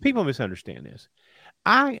 okay? Because people misunderstand this.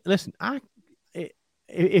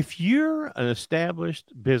 If you're an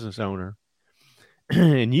established business owner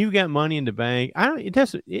and you've got money in the bank,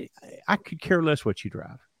 I could care less what you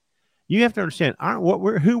drive. You have to understand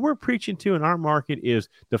who we're preaching to in our market is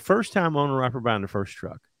the first time owner operator buying the first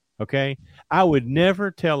truck. Okay. I would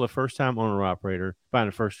never tell a first time owner operator buying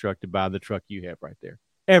the first truck to buy the truck you have right there.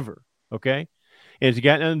 Ever. Okay. And it's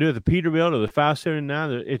got nothing to do with the Peterbilt or the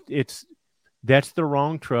 579. That's the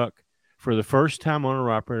wrong truck for the first time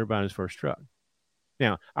owner operator buying his first truck.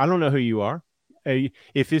 Now, I don't know who you are.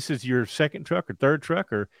 If this is your second truck or third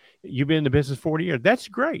truck, or you've been in the business 40 years, that's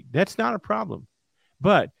great. That's not a problem.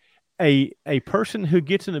 But a person who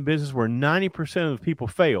gets in a business where 90% of the people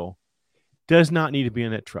fail does not need to be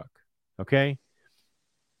in that truck. Okay.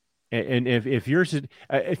 And if yours is,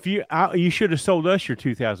 you should have sold us your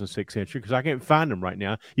 2006 Century because I can't find them right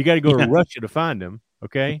now. You got to go to Russia to find them.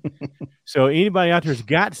 Okay. So anybody out there's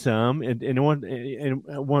got some and want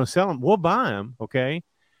to sell them, we'll buy them. Okay.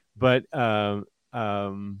 But,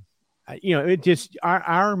 it just,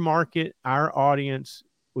 our market, our audience,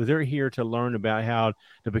 they're here to learn about how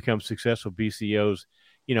to become successful BCOs,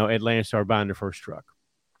 at Landstar buying their first truck.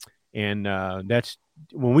 And that's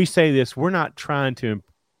when we say this, we're not trying to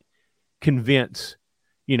convince,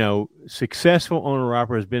 successful owner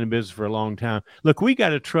operator has been in business for a long time. Look, we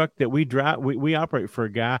got a truck that we drive. We operate for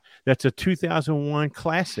a guy that's a 2001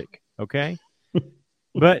 Classic. Okay.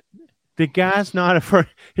 But the guy's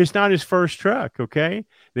it's not his first truck. Okay.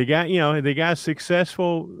 The guy's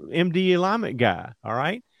successful MD alignment guy. All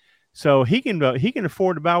right. So he can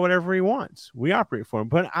afford to buy whatever he wants. We operate for him,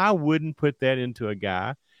 but I wouldn't put that into a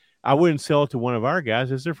guy. I wouldn't sell it to one of our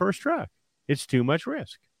guys as their first truck. It's too much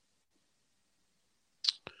risk.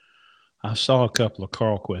 I saw a couple of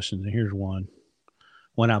Carl questions, and here's one.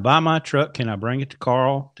 When I buy my truck, can I bring it to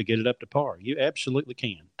Carl to get it up to par? You absolutely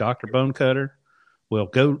can. Dr. Bonecutter will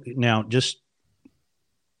go now.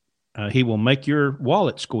 He will make your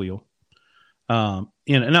wallet squeal. Now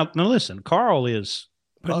listen, Carl is,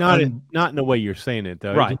 but not in the way you're saying it,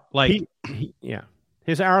 though. Right? Like,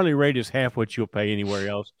 his hourly rate is half what you'll pay anywhere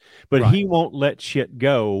else, but He won't let shit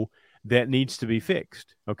go that needs to be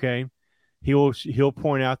fixed. Okay. He'll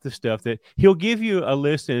point out the stuff that he'll give you a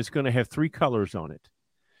list, and it's going to have 3 colors on it.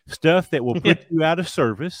 Stuff that will put you out of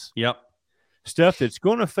service. Yep. Stuff that's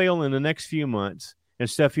going to fail in the next few months, and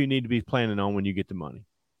stuff you need to be planning on when you get the money.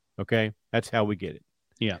 Okay, that's how we get it.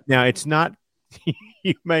 Yeah. Now it's not.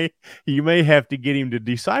 you may have to get him to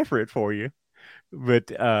decipher it for you, but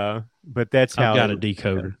that's how I've got a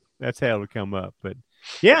decoder. That's how it'll come up. But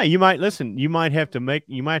yeah, you might listen. You might have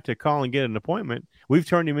to call and get an appointment. We've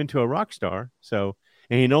turned him into a rock star. So,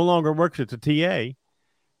 and he no longer works at the TA.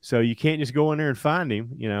 So you can't just go in there and find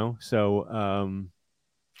him, So,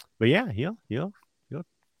 but yeah, he'll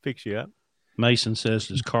fix you up. Mason says,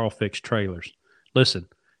 "Does Carl fix trailers?" Listen,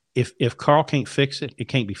 if Carl can't fix it, it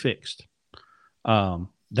can't be fixed.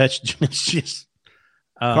 That's just.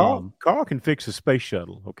 Carl can fix a space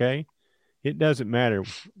shuttle. Okay, it doesn't matter.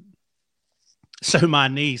 So my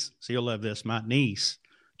niece, so you'll love this. My niece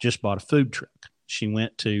just bought a food truck. She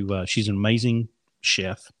went to, she's an amazing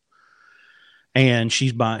chef, and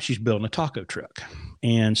she's building a taco truck.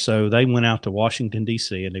 And so they went out to Washington,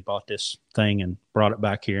 D.C., and they bought this thing and brought it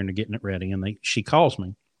back here, and they're getting it ready. And she calls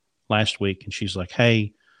me last week, and she's like,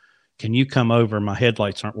 "Hey, can you come over? My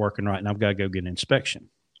headlights aren't working right, and I've got to go get an inspection."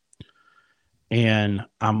 And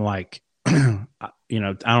I'm like, I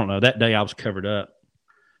don't know. That day I was covered up.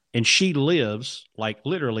 And she lives like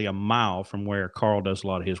literally a mile from where Carl does a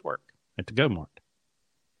lot of his work at the Go Mart.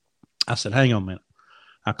 I said, "Hang on a minute.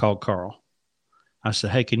 I called Carl. I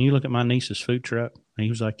said, hey, can you look at my niece's food truck? And he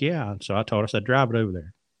was like, yeah. So I told her, I said, drive it over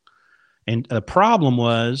there. And the problem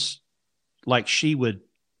was, like, she would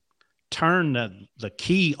turn the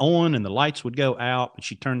key on and the lights would go out, but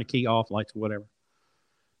she turned the key off, lights, whatever.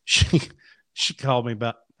 She called me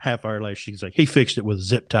about half hour later. She's like, he fixed it with a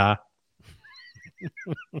zip tie.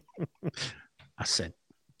 I said,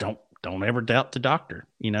 don't ever doubt the doctor,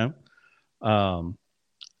 you know.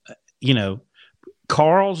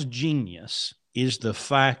 Carl's genius is the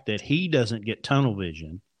fact that he doesn't get tunnel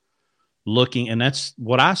vision looking, and that's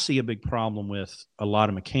what I see a big problem with a lot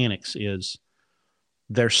of mechanics is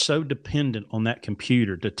they're so dependent on that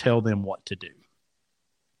computer to tell them what to do.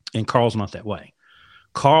 And Carl's not that way.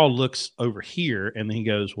 Carl looks over here and then he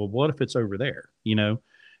goes, well, what if it's over there? You know,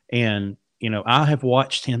 and, you know, I have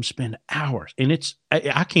watched him spend hours and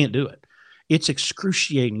I can't do it. It's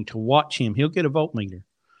excruciating to watch him. He'll get a voltmeter.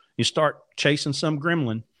 You start chasing some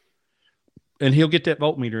gremlin and he'll get that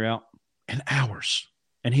voltmeter out in hours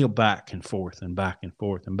and he'll back and forth and back and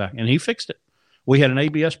forth and back. And he fixed it. We had an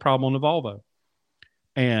ABS problem on the Volvo.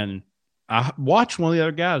 And I watched one of the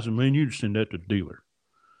other guys and, man, you just send that to the dealer.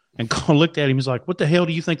 And Carl looked at him. He's like, what the hell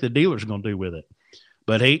do you think the dealer's going to do with it?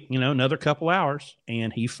 But he, you know, another couple hours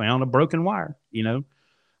and he found a broken wire, you know.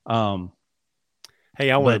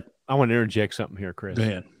 Hey, I want to interject something here, Chris. Go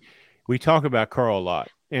ahead. We talk about Carl a lot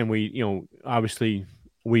and we, you know, obviously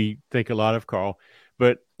we think a lot of Carl,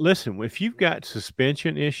 but listen, if you've got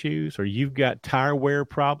suspension issues or you've got tire wear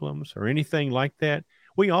problems or anything like that,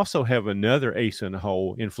 we also have another ace in the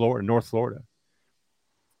hole in Florida, North Florida.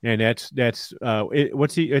 And that's it's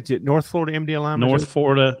North Florida MD Alignment? North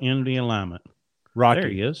Florida MD Alignment. Rocky. There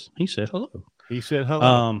he is. He said hello. He said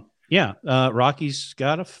hello. Yeah. Rocky's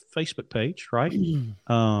got a Facebook page, right?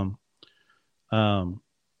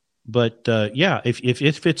 But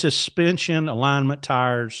if it's suspension, alignment,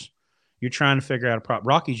 tires, you're trying to figure out a problem.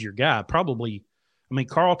 Rocky's your guy. Probably, I mean,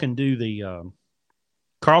 Carl can do the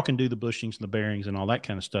bushings and the bearings and all that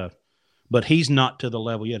kind of stuff, but he's not to the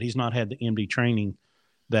level yet. He's not had the MD training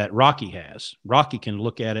that Rocky has. Rocky can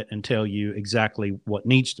look at it and tell you exactly what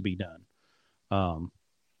needs to be done. And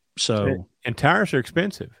tires are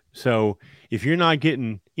expensive. So if you're not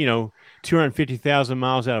getting, you know, 250,000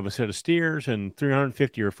 miles out of a set of steers and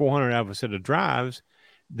 350 or 400 out of a set of drives,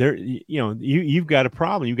 there, you know, you've got a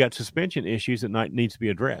problem. You've got suspension issues that needs to be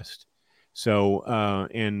addressed. So,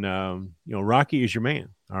 you know, Rocky is your man.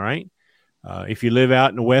 All right. If you live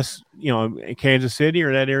out in the West, you know, in Kansas City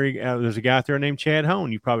or that area, there's a guy out there named Chad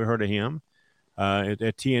Hone. You've probably heard of him at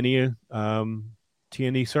TNE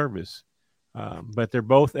service. But they're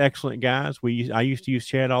both excellent guys. I used to use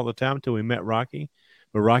Chad all the time until we met Rocky.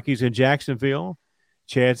 But Rocky's in Jacksonville,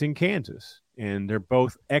 Chad's in Kansas, and they're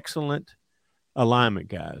both excellent alignment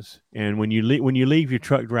guys. And when you leave, your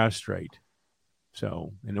truck drives straight.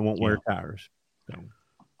 So, and it won't wear tires. So.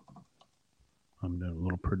 I'm doing a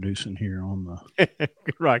little producing here on the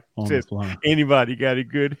right. On the fly. Anybody got a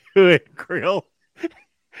good hood grill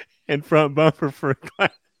and front bumper for a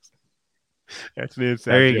class? That's the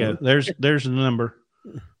inside. There you go. There's the number.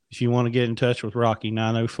 If you want to get in touch with Rocky,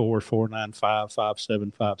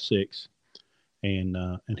 904-495-5756, and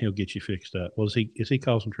he'll get you fixed up. Is he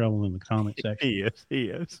causing trouble in the comment section? He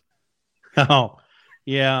is. Oh,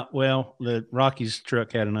 yeah. Well, the Rocky's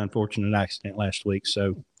truck had an unfortunate accident last week,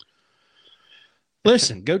 so.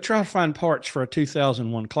 Listen, go try to find parts for a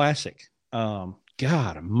 2001 Classic. God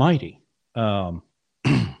almighty. Oh,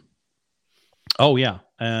 yeah.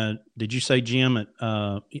 Did you say Jim at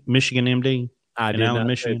Michigan MD? I did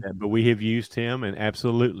not say that, but we have used him, and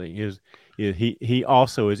absolutely he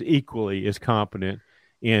also is equally as competent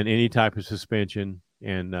in any type of suspension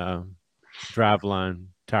and driveline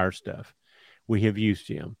tire stuff. We have used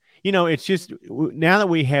Jim. You know, it's just now that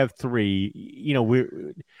we have three, you know,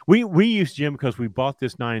 we use Jim because we bought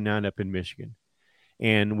this 99 up in Michigan,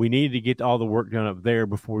 and we needed to get all the work done up there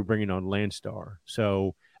before we bring it on Landstar.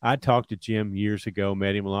 So I talked to Jim years ago,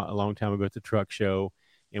 met him a long time ago at the truck show,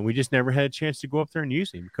 and we just never had a chance to go up there and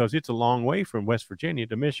use him because it's a long way from West Virginia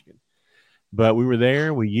to Michigan. But we were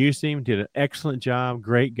there, we used him, did an excellent job,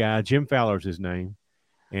 great guy. Jim Fowler's his name,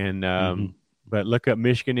 and but look up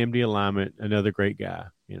Michigan MD Alignment, another great guy.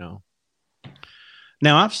 You know.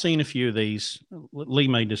 Now, I've seen a few of these. Lee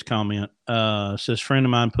made this comment. Says, friend of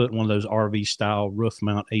mine put one of those RV-style roof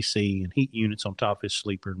mount AC and heat units on top of his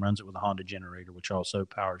sleeper and runs it with a Honda generator, which also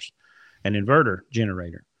powers an inverter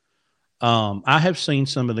generator. I have seen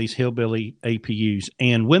some of these hillbilly APUs,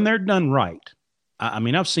 and when they're done right, I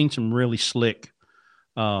mean, I've seen some really slick.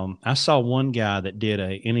 I saw one guy that did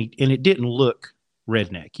and it didn't look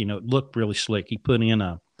redneck. You know, it looked really slick. He put in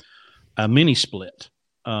a mini split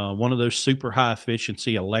one of those super high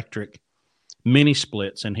efficiency electric mini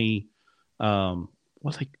splits, and he,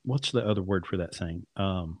 what's the other word for that thing?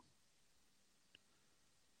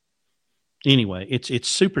 Anyway, it's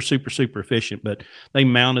super efficient. But they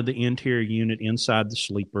mounted the interior unit inside the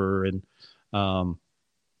sleeper and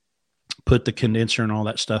put the condenser and all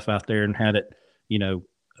that stuff out there and had it,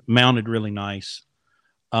 mounted really nice.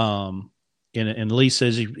 And Lee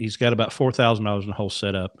says he's got about $4,000 in the whole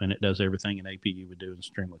setup, and it does everything an APU would do. It's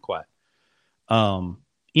extremely quiet.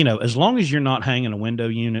 As long as you're not hanging a window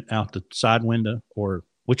unit out the side window, or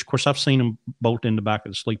which of course I've seen them bolt in the back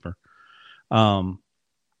of the sleeper.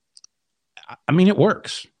 It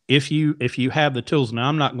works if you have the tools. Now,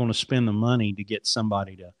 I'm not going to spend the money to get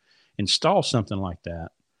somebody to install something like that.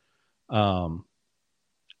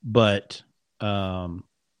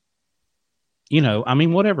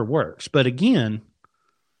 Whatever works. But again,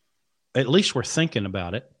 at least we're thinking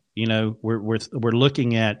about it. We're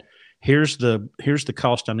looking at here's the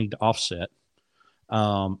cost I need to offset,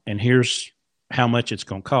 and here's how much it's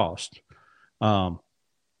going to cost.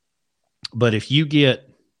 But if you get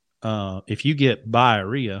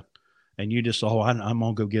diarrhea and you just I'm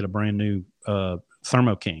gonna go get a brand new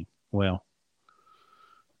Thermo King, well,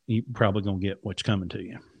 you're probably gonna get what's coming to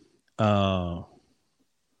you.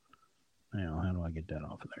 Now, how do I get that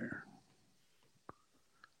off of there?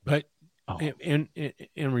 But in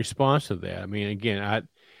response to that, again,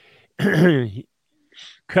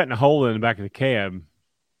 cutting a hole in the back of the cab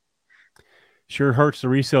sure hurts the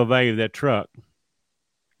resale value of that truck.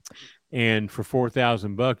 And for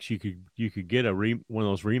 $4,000, you could get one of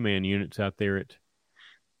those reman units out there at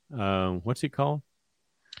what's it called?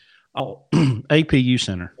 Oh, APU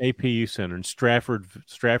Center. APU Center in Stratford.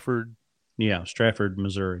 Yeah, Stratford,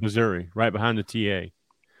 Missouri, right behind the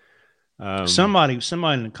TA. Somebody in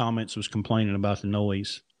the comments was complaining about the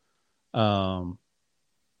noise. I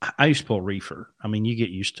used to pull reefer. You get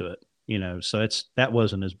used to it, so that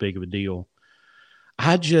wasn't as big of a deal.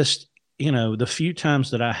 I just, the few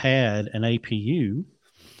times that I had an APU,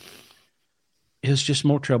 it was just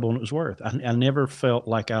more trouble than it was worth. I never felt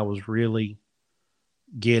like I was really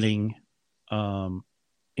getting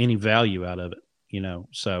any value out of it,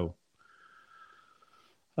 so.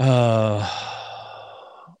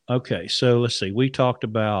 Okay, so let's see. We talked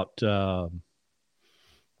about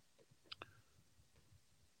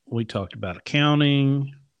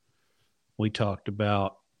accounting. We talked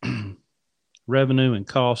about revenue and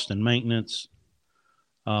cost and maintenance.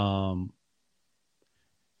 Well,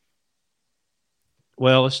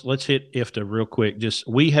 let's hit IFTA real quick.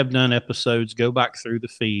 We have done episodes. Go back through the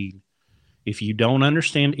feed. If you don't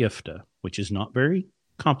understand IFTA, which is not very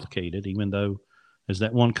complicated, even though, as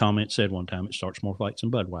that one comment said one time, it starts more fights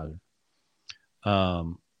than Budweiser.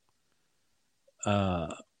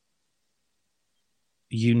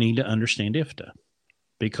 You need to understand IFTA,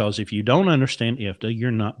 because if you don't understand IFTA,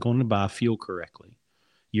 you're not going to buy fuel correctly.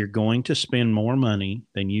 You're going to spend more money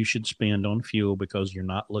than you should spend on fuel because you're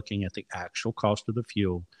not looking at the actual cost of the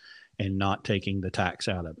fuel and not taking the tax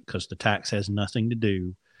out of it, because the tax has nothing to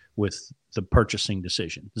do with the purchasing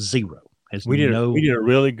decision. Zero. We did a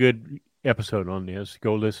really good episode on this.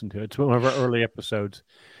 Go listen to it. It's one of our early episodes.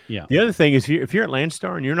 Yeah. The other thing is, if you're at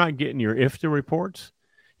Landstar and you're not getting your IFTA reports,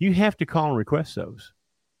 you have to call and request those.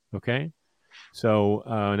 Okay. So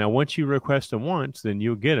now once you request them once, then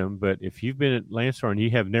you'll get them. But if you've been at Landstar and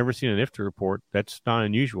you have never seen an IFTA report, that's not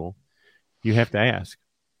unusual. You have to ask.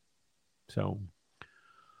 So,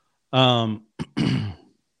 well,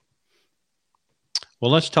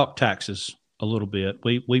 let's talk taxes a little bit.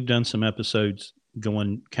 We've done some episodes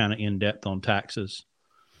going kind of in depth on taxes.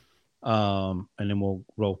 And then we'll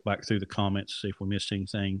roll back through the comments, see if we missed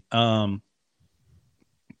anything. Was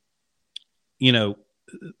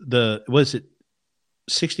it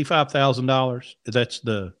 $65,000? That's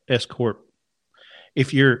the S Corp.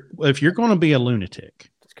 If you're going to be a lunatic,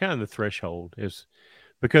 it's kind of the threshold, is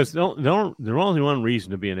because there's only one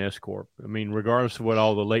reason to be an S Corp. Regardless of what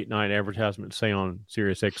all the late night advertisements say on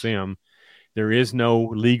Sirius XM, there is no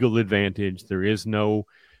legal advantage. There is no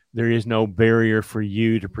barrier for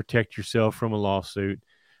you to protect yourself from a lawsuit,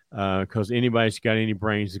 because anybody's got any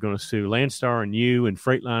brains is going to sue Landstar and you and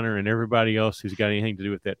Freightliner and everybody else who's got anything to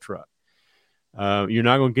do with that truck. You're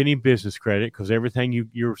not going to get any business credit because everything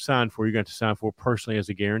you're signed for, you're going to sign for personally as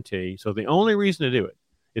a guarantee. So the only reason to do it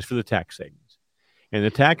is for the tax savings. And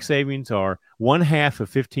the tax savings are 1/2 of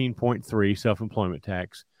 15.3 self-employment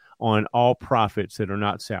tax on all profits that are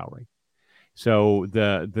not salary. So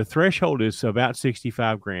the threshold is about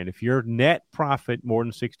 $65,000. If your net profit more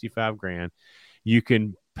than $65,000, you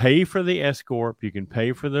can pay for the S corp, you can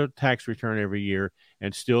pay for the tax return every year,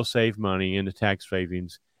 and still save money in the tax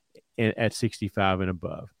savings at 65 and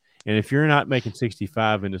above. And if you're not making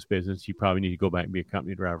 65 in this business, you probably need to go back and be a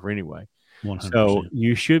company driver anyway. 100%. So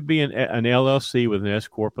you should be an LLC with an S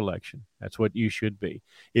corp election. That's what you should be.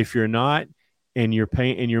 If you're not, and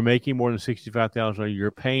you're making more than $65,000, you're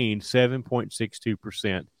paying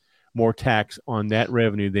 7.62% more tax on that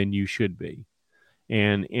revenue than you should be.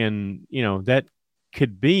 And that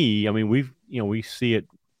could be, I mean, we see it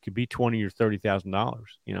could be $20,000 or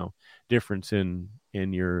 $30,000, difference in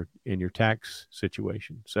your tax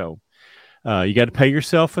situation. So you got to pay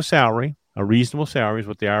yourself a salary. A reasonable salary is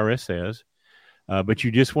what the IRS says. But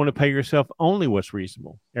you just want to pay yourself only what's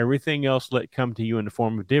reasonable. Everything else let come to you in the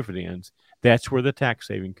form of dividends. That's where the tax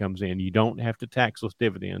saving comes in. You don't have to tax those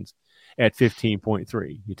dividends at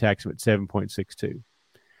 15.3. You tax them at 7.62.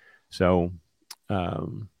 So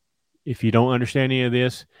if you don't understand any of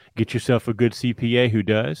this, get yourself a good CPA who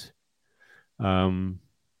does.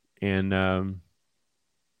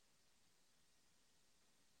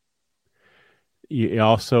 You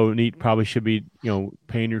also probably should be,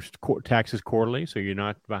 paying your taxes quarterly, so you're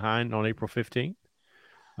not behind on April 15th.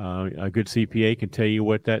 A good CPA can tell you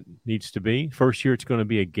what that needs to be. First year, it's going to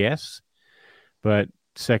be a guess, but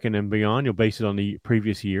second and beyond, you'll base it on the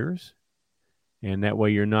previous years. And that way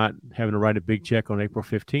you're not having to write a big check on April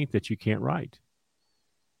 15th that you can't write.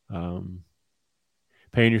 Paying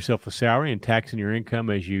yourself a salary and taxing your income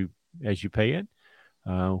as you pay it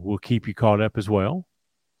will keep you caught up as well,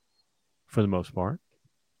 for the most part.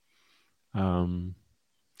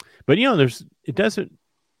 But you're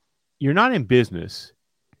not in business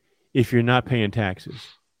if you're not paying taxes.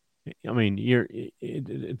 I mean,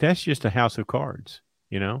 that's just a house of cards,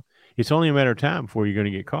 It's only a matter of time before you're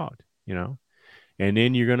going to get caught, And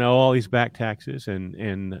then you're going to owe all these back taxes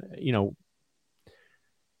and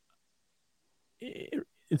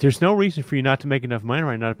there's no reason for you not to make enough money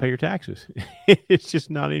right now to pay your taxes. It's just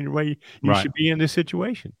not any way you should be in this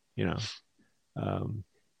situation. You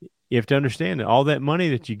have to understand that all that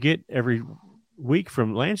money that you get every week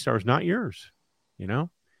from Landstar is not yours. You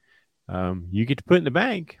get to put it in the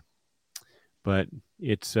bank, but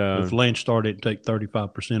it's if Landstar didn't take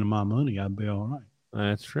 35% of my money, I'd be all right.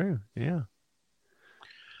 That's true. Yeah.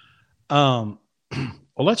 Well,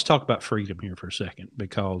 let's talk about freedom here for a second,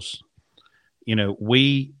 because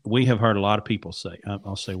we have heard a lot of people say,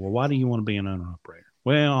 I'll say, well, why do you want to be an owner operator?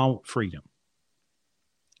 Well, I want freedom.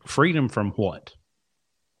 Freedom from what?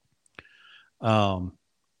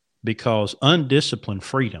 Because undisciplined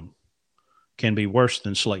freedom can be worse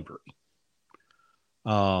than slavery.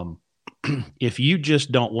 If you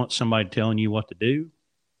just don't want somebody telling you what to do,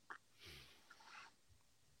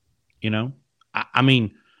 I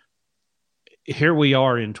mean, here we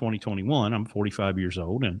are in 2021. I'm 45 years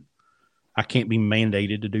old, and I can't be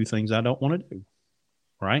mandated to do things I don't want to do.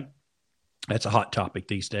 Right? That's a hot topic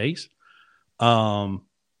these days.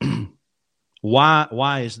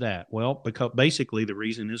 Why is that? Well, because basically the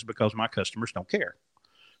reason is because my customers don't care.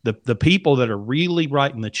 The people that are really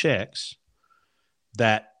writing the checks,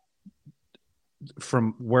 that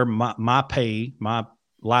from where my pay, my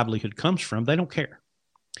livelihood comes from, they don't care.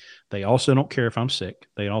 They also don't care if I'm sick.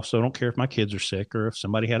 They also don't care if my kids are sick, or if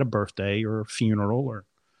somebody had a birthday or a funeral, or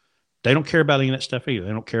they don't care about any of that stuff either.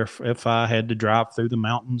 They don't care if I had to drive through the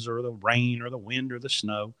mountains or the rain or the wind or the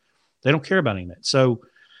snow. They don't care about any of that. So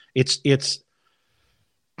it's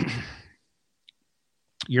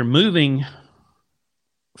you're moving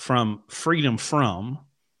from freedom from,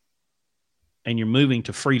 and you're moving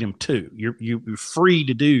to freedom to. You're free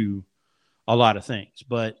to do a lot of things,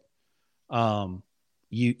 but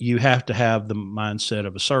you have to have the mindset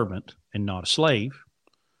of a servant and not a slave.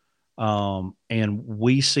 And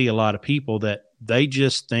we see a lot of people that they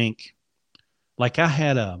just think, like I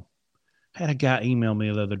had a guy email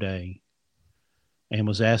me the other day and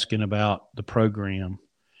was asking about the program.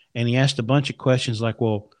 And he asked a bunch of questions like,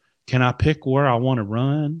 well, can I pick where I want to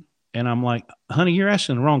run? And I'm like, honey, you're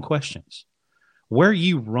asking the wrong questions. Where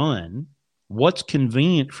you run, what's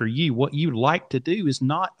convenient for you, what you like to do is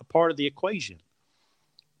not a part of the equation.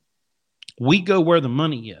 We go where the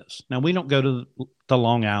money is. Now, we don't go to the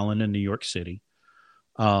Long Island in New York City,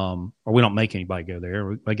 or we don't make anybody go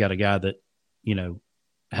there. We got a guy that,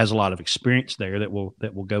 has a lot of experience there that will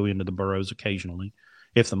go into the boroughs occasionally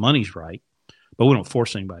if the money's right, but we don't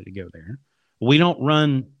force anybody to go there. We don't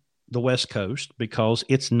run the West Coast because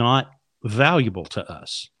it's not valuable to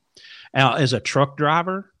us. Now, as a truck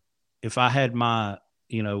driver, if I had my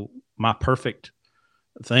perfect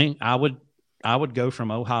thing, I would go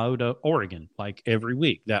from Ohio to Oregon like every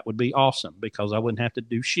week. That would be awesome because I wouldn't have to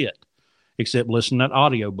do shit. except listen to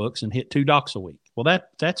audiobooks and hit 2 docks a week. Well,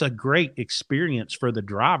 that's a great experience for the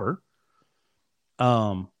driver.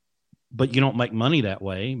 But you don't make money that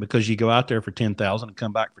way because you go out there for 10,000 and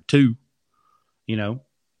come back for 2, you know?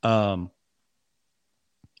 And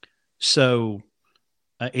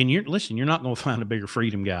you're not going to find a bigger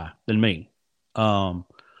freedom guy than me.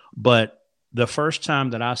 But the first time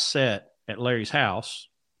that I sat at Larry's house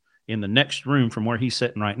in the next room from where he's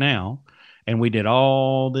sitting right now, and we did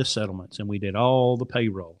all the settlements and we did all the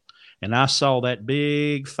payroll, and I saw that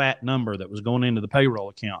big fat number that was going into the payroll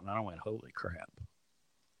account, and I went, holy crap.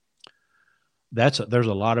 There's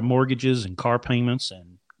a lot of mortgages and car payments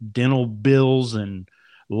and dental bills and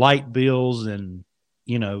light bills. And,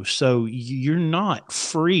 so you're not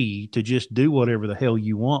free to just do whatever the hell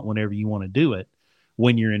you want whenever you want to do it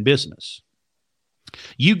when you're in business.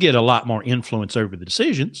 You get a lot more influence over the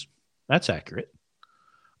decisions. That's accurate.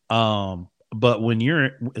 But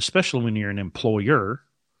especially when you're an employer,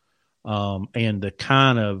 and the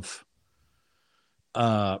kind of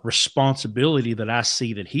responsibility that I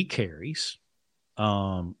see that he carries,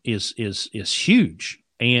 is huge.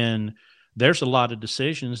 And there's a lot of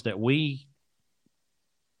decisions that we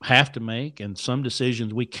have to make and some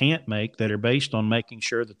decisions we can't make that are based on making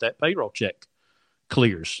sure that payroll check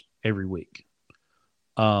clears every week.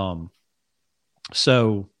 So,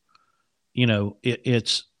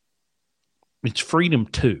 it's freedom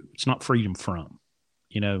to, it's not freedom from,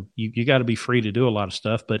 you got to be free to do a lot of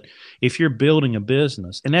stuff. But if you're building a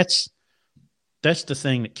business, and that's the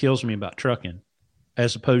thing that kills me about trucking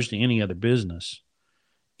as opposed to any other business,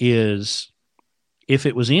 is if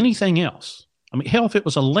it was anything else, hell, if it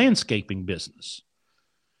was a landscaping business,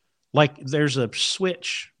 like there's a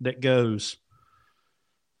switch that goes,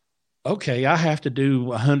 okay, I have to do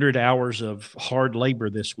 100 hours of hard labor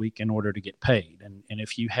this week in order to get paid. And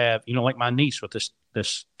if you have, like my niece with this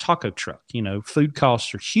taco truck, food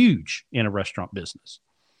costs are huge in a restaurant business.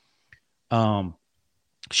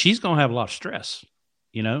 She's going to have a lot of stress,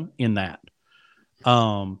 in that.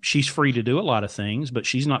 She's free to do a lot of things, but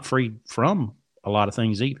she's not free from a lot of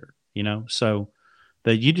things either, so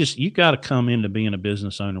that you got to come into being a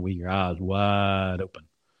business owner with your eyes wide open,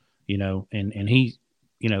 and he,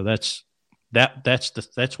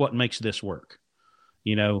 that's what makes this work.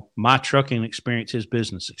 My trucking experience, his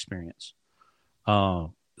business experience,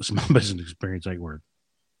 it's my business experience ain't worth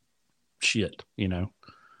shit.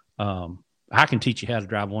 I can teach you how to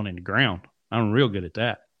drive one in the ground. I'm real good at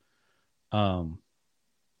that.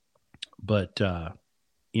 But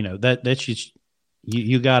that's just,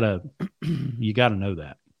 you gotta know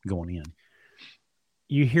that going in.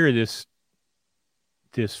 You hear this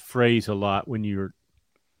phrase a lot when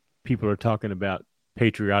people are talking about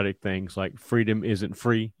patriotic things like freedom isn't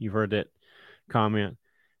free. You've heard that comment.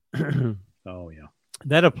 Oh yeah.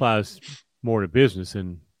 That applies more to business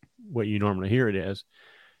than what you normally hear it as.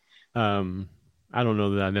 I don't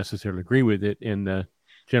know that I necessarily agree with it in the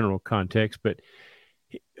general context, but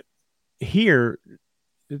here,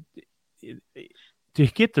 to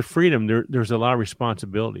get the freedom, there's a lot of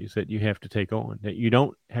responsibilities that you have to take on that you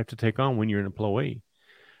don't have to take on when you're an employee.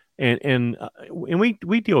 And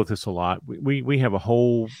we deal with this a lot. We have a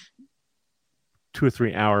whole 2 or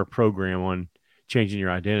 3 hour program on changing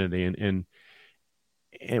your identity, and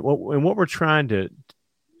what we're trying to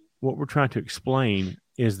explain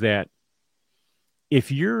is that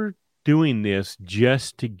if you're doing this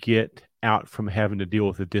just to get out from having to deal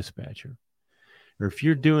with a dispatcher, or if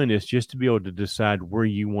you're doing this just to be able to decide where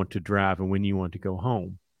you want to drive and when you want to go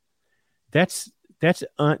home, that's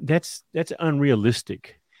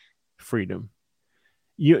unrealistic freedom.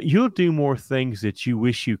 You'll do more things that you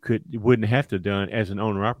wish you wouldn't have to done as an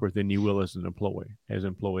owner operator than you will as an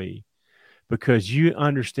employee, because you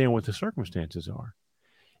understand what the circumstances are.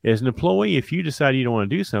 As an employee, if you decide you don't want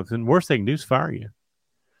to do something, worst they can do is fire you.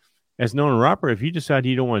 As an owner operator, if you decide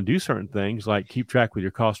you don't want to do certain things like keep track with your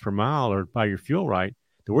cost per mile or buy your fuel right,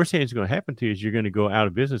 the worst thing that's going to happen to you is you're going to go out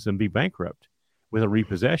of business and be bankrupt with a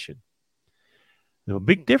repossession. There's a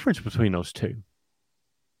big difference between those two.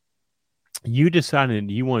 You decided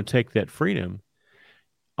you want to take that freedom.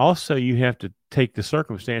 Also, you have to take the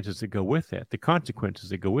circumstances that go with that, the consequences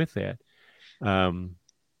that go with that.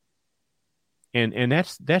 And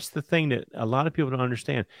that's the thing that a lot of people don't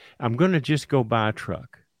understand. I'm going to just go buy a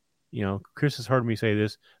truck. Chris has heard me say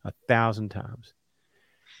this 1,000 times,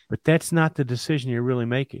 but that's not the decision you're really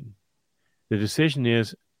making. The decision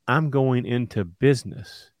is I'm going into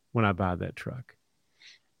business when I buy that truck,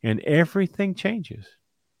 and everything changes.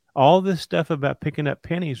 All this stuff about picking up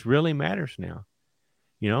pennies really matters now.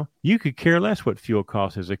 You could care less what fuel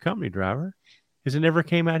costs as a company driver, because it never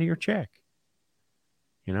came out of your check.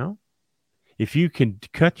 If you can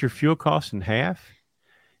cut your fuel costs in half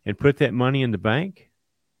and put that money in the bank,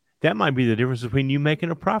 that might be the difference between you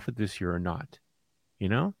making a profit this year or not. You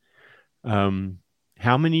know,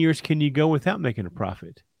 how many years can you go without making a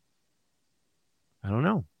profit? I don't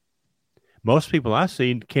know. Most people I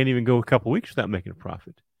see can't even go a couple of weeks without making a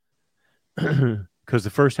profit. Because the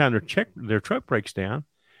first time their truck breaks down,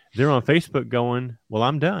 they're on Facebook going, well,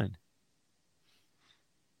 I'm done.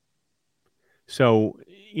 So,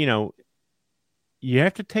 you know, you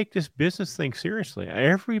have to take this business thing seriously.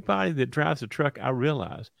 Everybody that drives a truck, I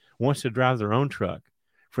realize, wants to drive their own truck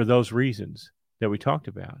for those reasons that we talked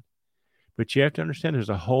about. But you have to understand there's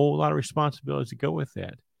a whole lot of responsibilities to go with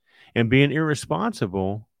that. And being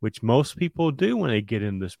irresponsible, which most people do when they get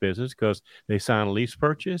into this business because they sign a lease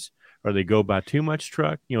purchase or they go buy too much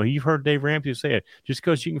truck. You know, you've heard Dave Ramsey say it. Just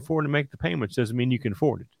because you can afford to make the payments doesn't mean you can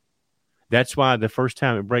afford it. That's why the first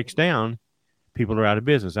time it breaks down, people are out of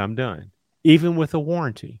business. I'm done. Even with a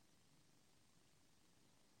warranty.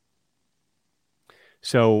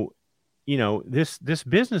 So, you know, this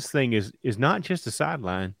business thing is not just a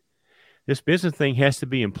sideline. This business thing has to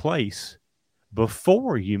be in place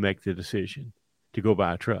before you make the decision to go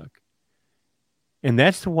buy a truck. And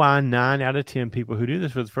that's why 9 out of 10 people who do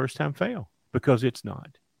this for the first time fail, because it's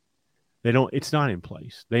not. It's not in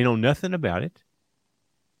place. They know nothing about it.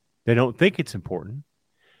 They don't think it's important.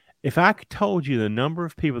 If I told you the number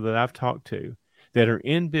of people that I've talked to that are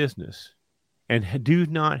in business and do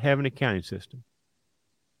not have an accounting system,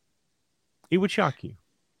 it would shock you.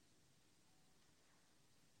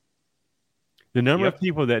 The number of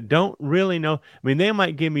people that don't really know, I mean, they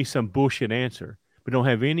might give me some bullshit answer, but don't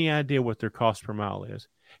have any idea what their cost per mile is.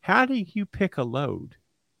 How do you pick a load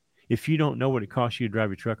if you don't know what it costs you to drive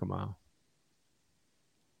your truck a mile?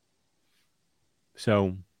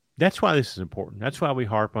 So that's why this is important. That's why we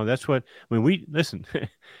harp on. That's what, I mean,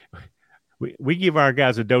 we give our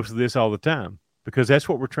guys a dose of this all the time, because that's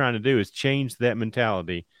what we're trying to do, is change that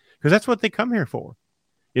mentality, because that's what they come here for,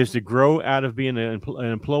 is to grow out of being an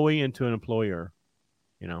employee into an employer,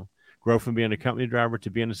 you know, grow from being a company driver to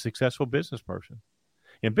being a successful business person.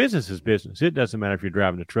 And business is business. It doesn't matter if you're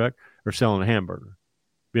driving a truck or selling a hamburger.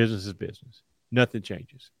 Business is business. Nothing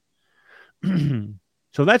changes.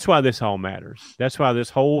 So that's why this all matters. That's why this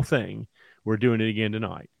whole thing, we're doing it again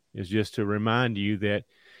tonight, is just to remind you that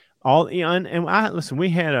listen, we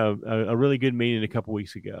had a really good meeting a couple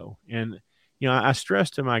weeks ago. And, you know, I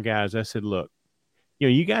stressed to my guys, I said, look, you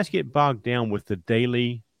know, you guys get bogged down with the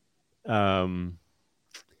daily things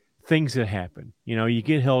that happen. You know, you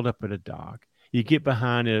get held up at a dock. You get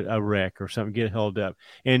behind a wreck or something, get held up.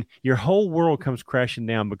 And your whole world comes crashing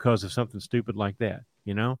down because of something stupid like that,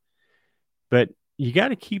 you know? But you got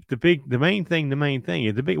to keep the main thing.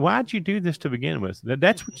 Why'd you do this to begin with?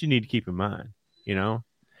 That's what you need to keep in mind, you know?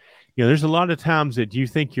 You know, there's a lot of times that you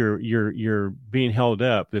think you're being held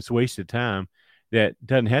up, that's wasted time, that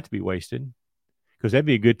doesn't have to be wasted. Because that'd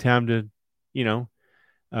be a good time to, you know,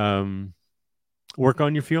 work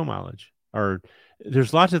on your fuel mileage. Or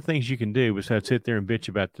there's lots of things you can do besides sit there and bitch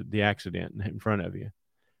about the accident in front of you.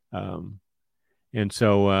 And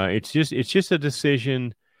so it's just a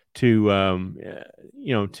decision to,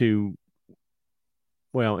 you know,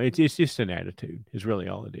 it's just an attitude is really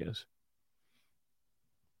all it is.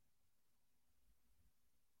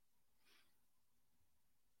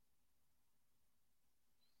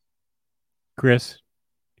 Chris.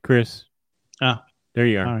 There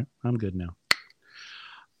you are. All right. I'm good now.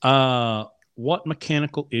 What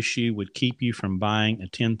mechanical issue would keep you from buying a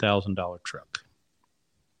 $10,000 truck?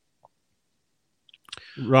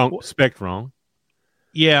 Wrong. Spec wrong.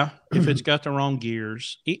 Yeah. If it's got the wrong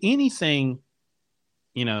gears, anything,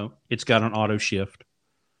 you know, it's got an auto shift.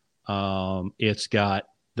 It's got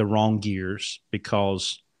the wrong gears,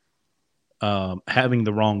 because having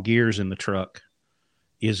the wrong gears in the truck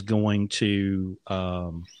is going to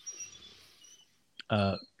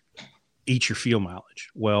eat your fuel mileage.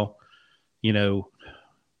 Well, you know,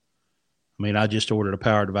 I mean, I just ordered a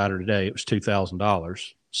power divider today. It was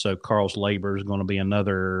 $2,000. So Carl's labor is going to be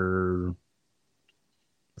another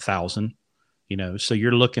 $1,000. You know, so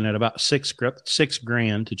you're looking at about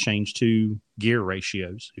 $6,000 to change 2 gear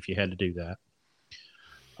ratios if you had to do that.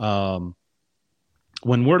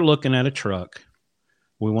 When we're looking at a truck,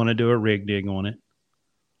 we want to do a rig dig on it.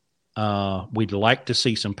 We'd like to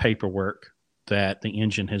see some paperwork that the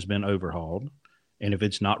engine has been overhauled. And if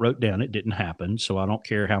it's not wrote down, it didn't happen. So I don't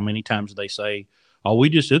care how many times they say, oh,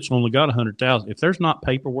 it's only got 100,000. If there's not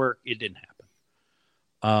paperwork, it didn't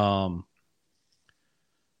happen.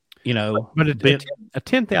 You know, but a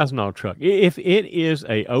 $10,000 truck, if it is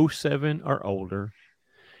a 07 or older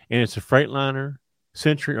and it's a Freightliner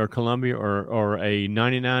Century or Columbia or a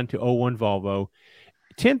 99 to '01 Volvo,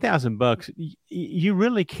 $10,000, you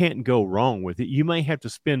really can't go wrong with it. You may have to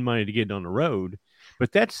spend money to get it on the road, but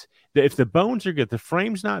if the bones are good, the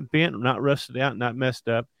frame's not bent, not rusted out, not messed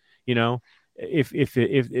up, if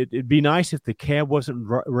it'd be nice if the cab wasn't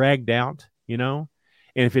ragged out, and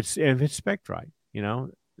if it's spec'd right,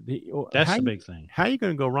 That's the big thing. How are you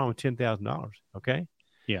going to go wrong with $10,000? Okay.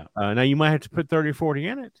 Yeah. Now you might have to put 30 or 40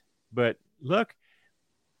 in it, but look,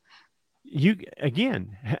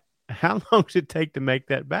 how long does it take to make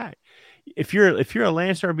that back? If you're a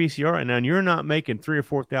Landstar BCR right now and you're not making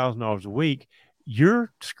 $3,000 or $4,000 a week,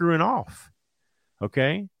 you're screwing off.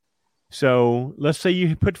 Okay. So let's say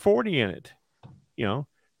you put 40 in it,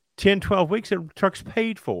 10, 12 weeks, the truck's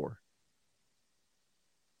paid for.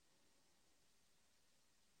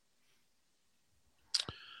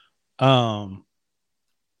 We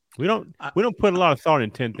don't put a lot of thought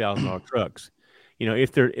in $10,000 trucks.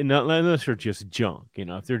 If they're unless they're just junk,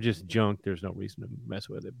 if they're just junk, there's no reason to mess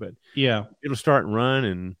with it. But yeah, it'll start and run,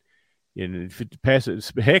 and if it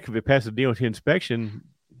passes, if it passes the DOT inspection,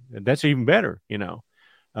 that's even better.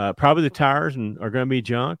 Probably the tires are going to be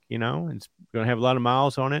junk. It's going to have a lot of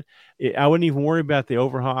miles on it. I wouldn't even worry about the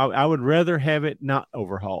overhaul. I would rather have it not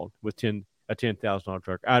overhauled with a $10,000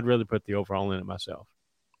 truck. I'd rather put the overhaul in it myself.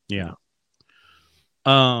 Yeah.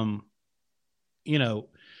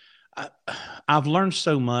 I've learned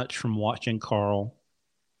so much from watching Carl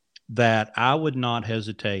that I would not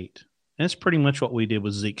hesitate. And it's pretty much what we did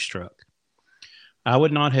with Zeke's truck. I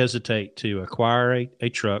would not hesitate to acquire a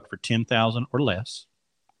truck for $10,000 or less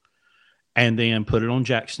and then put it on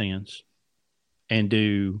jack stands and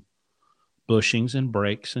do bushings and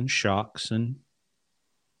brakes and shocks and,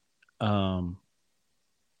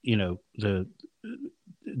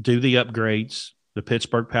 do the upgrades, the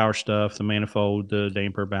Pittsburgh Power stuff, the manifold, the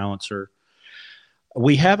damper balancer.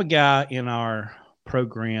 We have a guy in our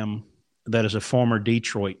program that is a former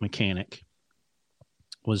Detroit mechanic.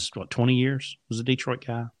 Was 20 years? Was a Detroit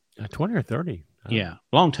guy? 20 or 30. Yeah,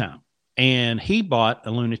 long time. And he bought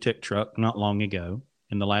a lunatic truck not long ago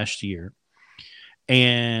in the last year.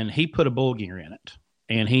 And he put a bull gear in it.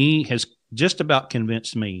 And he has just about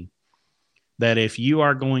convinced me that if you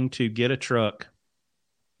are going to get a truck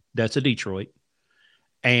that's a Detroit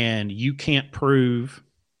and you can't prove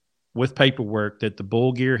with paperwork that the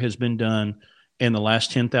bull gear has been done in the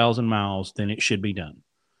last 10,000 miles, then it should be done.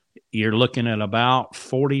 You're looking at about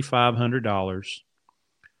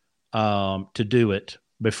 $4,500 to do it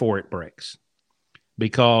before it breaks.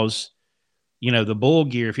 Because, the bull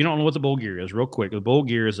gear, if you don't know what the bull gear is, real quick, the bull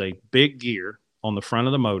gear is a big gear on the front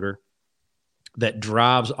of the motor that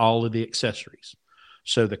drives all of the accessories.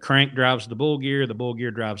 So the crank drives the bull gear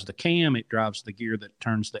drives the cam, it drives the gear that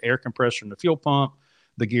turns the air compressor and the fuel pump,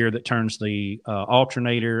 the gear that turns the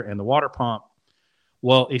alternator and the water pump.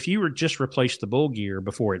 Well, if you were just replace the bull gear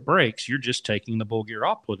before it breaks, you're just taking the bull gear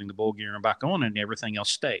off, putting the bull gear back on, and everything else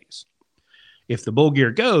stays. If the bull gear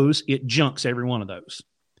goes, it junks every one of those.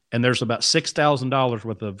 And there's about $6,000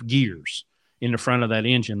 worth of gears in the front of that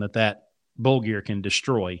engine that bull gear can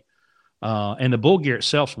destroy. And the bull gear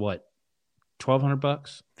itself's what?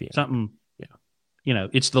 $1,200, something. Yeah.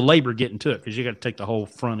 It's the labor getting to it because you got to take the whole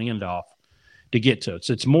front end off to get to it.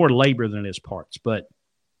 So it's more labor than it is parts. But,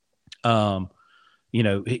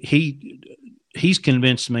 he's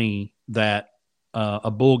convinced me that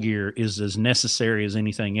a bull gear is as necessary as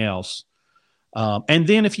anything else. And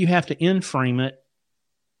then if you have to in-frame it,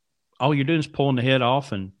 all you're doing is pulling the head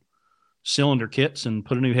off and cylinder kits and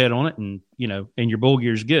put a new head on it, and and your bull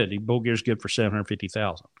gear's good. The bull gear's good for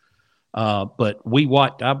 $750,000. But we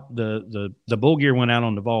watched the bull gear went out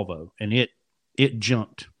on the Volvo, and it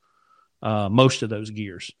junked most of those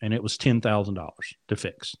gears, and it was $10,000 to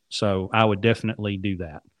fix. So I would definitely do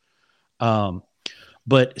that.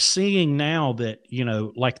 But seeing now that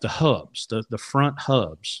like the hubs, the front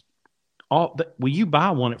hubs, you buy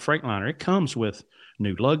one at Freightliner, it comes with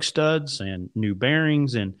new lug studs and new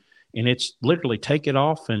bearings, and it's literally take it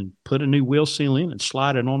off and put a new wheel seal in and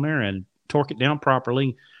slide it on there and torque it down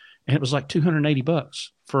properly. And it was like $280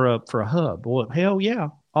 for a hub. Well, hell yeah,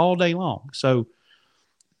 all day long. So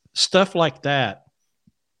stuff like that,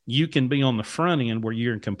 you can be on the front end where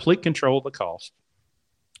you're in complete control of the cost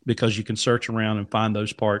because you can search around and find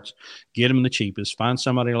those parts, get them the cheapest, find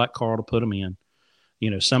somebody like Carl to put them in,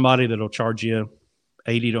 somebody that'll charge you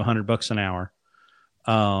 $80 to $100 an hour.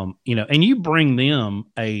 And you bring them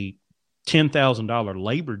a $10,000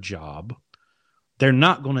 labor job, they're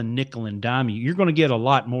not going to nickel and dime you. You're going to get a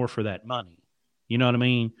lot more for that money. You know what I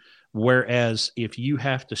mean? Whereas if you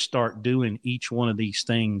have to start doing each one of these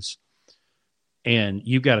things and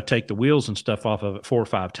you've got to take the wheels and stuff off of it 4 or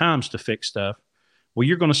 5 times to fix stuff. Well,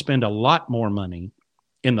 you're going to spend a lot more money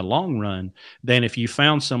in the long run than if you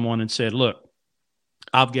found someone and said, look,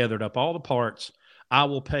 I've gathered up all the parts. I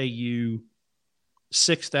will pay you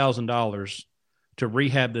 $6,000 to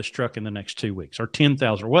rehab this truck in the next 2 weeks, or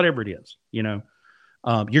 $10,000, or whatever it is. You're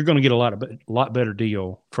going to get a lot better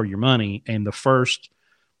deal for your money. And the first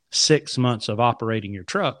 6 months of operating your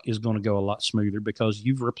truck is going to go a lot smoother because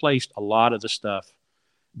you've replaced a lot of the stuff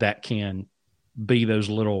that can be those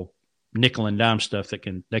little nickel and dime stuff that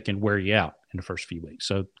can wear you out in the first few weeks.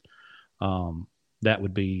 So that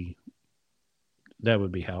would be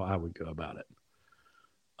how I would go about it.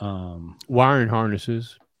 Wiring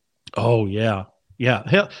harnesses. Oh yeah.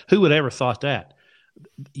 Hell, who would ever thought that?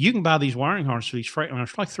 You can buy these wiring harnesses, these freight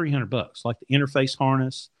harnesses, for like $300, like the interface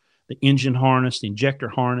harness, the engine harness, the injector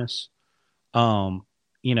harness. You're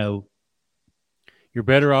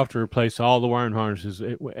better off to replace all the wiring harnesses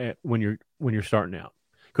when you're starting out,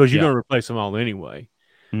 because you're going to replace them all anyway.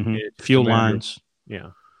 Mm-hmm. Fuel lines,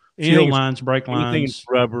 fuel lines, brake lines, anything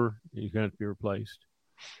rubber, you're going to have to be replaced.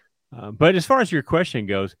 But as far as your question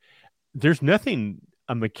goes, there's nothing,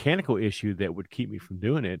 a mechanical issue that would keep me from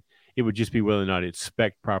doing it. It would just be whether or not it's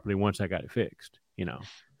spec'd properly once I got it fixed,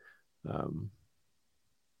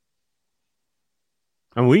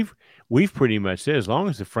 And we've pretty much said, as long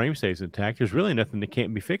as the frame stays intact, there's really nothing that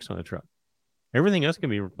can't be fixed on the truck. Everything else can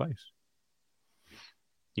be replaced.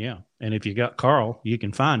 Yeah. And if you got Carl, you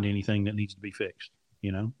can find anything that needs to be fixed,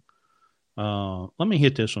 Let me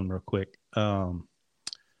hit this one real quick.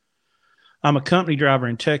 I'm a company driver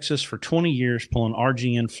in Texas for 20 years, pulling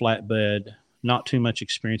RGN flatbed, not too much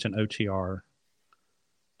experience in OTR.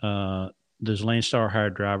 Does Landstar hire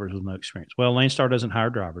drivers with no experience? Well, Landstar doesn't hire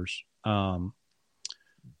drivers.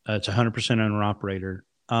 It's 100% owner operator.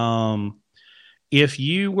 If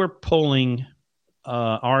you were pulling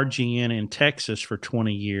RGN in Texas for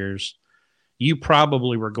 20 years, you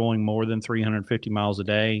probably were going more than 350 miles a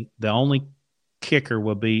day. The only kicker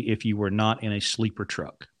will be if you were not in a sleeper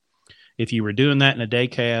truck. If you were doing that in a day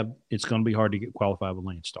cab, it's going to be hard to get qualified with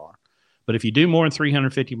Landstar. But if you do more than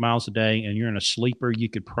 350 miles a day and you're in a sleeper, you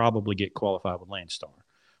could probably get qualified with Landstar.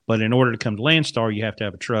 But in order to come to Landstar, you have to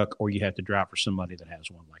have a truck, or you have to drive for somebody that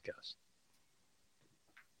has one like us.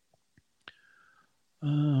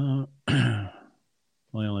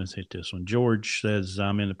 Well, let's hit this one. George says,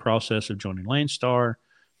 I'm in the process of joining Landstar.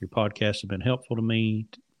 Your podcasts have been helpful to me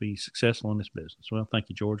to be successful in this business. Well, thank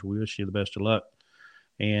you, George. We wish you the best of luck.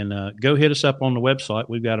 And go hit us up on the website.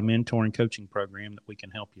 We've got a mentoring coaching program that we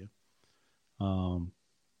can help you.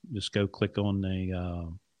 Just go click on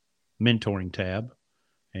the mentoring tab,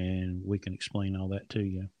 and we can explain all that to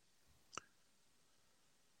you.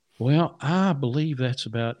 Well, I believe that's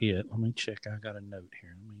about it. Let me check. I got a note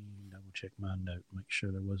here. Let me double check my note, make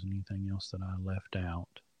sure there wasn't anything else that I left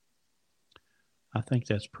out. I think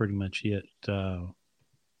that's pretty much it. You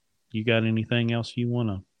got anything else you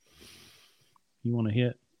want to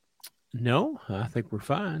hit? No, I think we're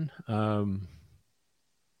fine.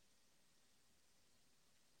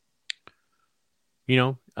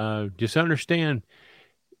 Just understand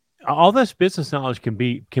all this business knowledge can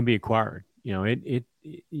be acquired.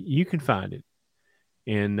 You can find it,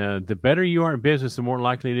 and the better you are in business, the more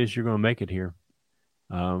likely it is you're going to make it here.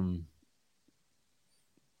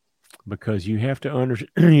 Because you have to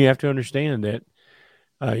understand that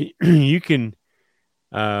you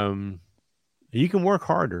can work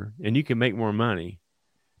harder and you can make more money,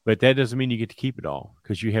 but that doesn't mean you get to keep it all,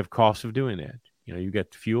 because you have costs of doing that. You got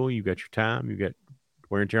the fuel, you got your time, you got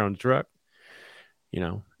wear and tear on the truck.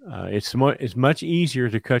 It's much easier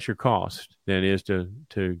to cut your cost than it is to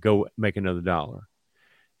go make another dollar.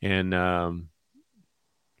 And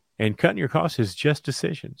cutting your costs is just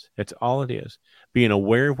decisions. That's all it is. Being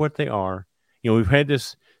aware of what they are. We've heard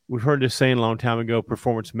this saying a long time ago: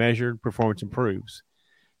 performance measured, performance improves.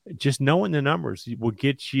 Just knowing the numbers will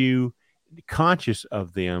get you conscious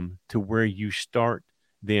of them to where you start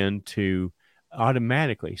then to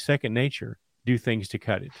automatically, second nature, do things to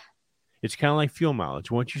cut it. It's kind of like fuel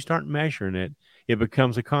mileage. Once you start measuring it, it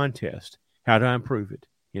becomes a contest. How do I improve it?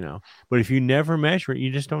 But if you never measure it,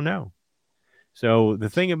 you just don't know. So the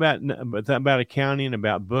thing about accounting,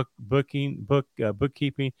 about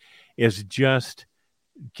bookkeeping, is just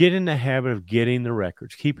get in the habit of getting the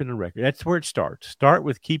records, keeping the record. That's where it starts. Start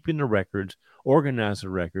with keeping the records, organize the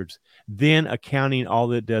records. Then accounting, all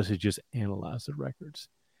that does is just analyze the records.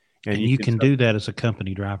 And you can do that as a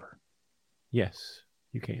company driver. Yes,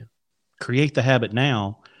 you can. Create the habit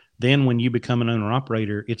now. Then when you become an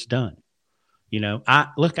owner-operator, it's done.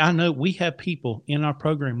 I know we have people in our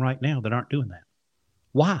program right now that aren't doing that.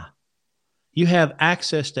 Why? You have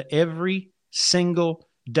access to every single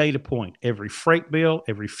data point, every freight bill,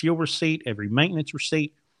 every fuel receipt, every maintenance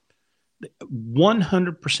receipt,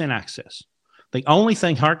 100% access. The only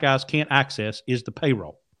thing our guys can't access is the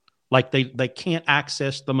payroll. Like they can't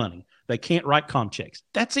access the money. They can't write comp checks.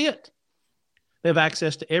 That's it. They have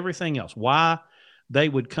access to everything else. Why they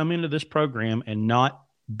would come into this program and not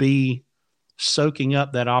be soaking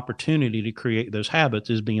up that opportunity to create those habits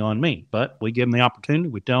is beyond me. But we give them the opportunity.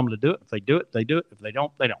 We tell them to do it. If they do it, they do it. If they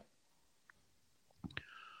don't, they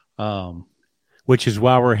don't. Which is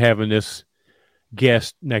why we're having this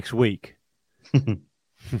guest next week.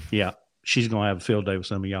 Yeah, she's going to have a field day with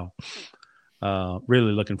some of y'all.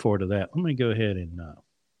 Really looking forward to that. Let me go ahead and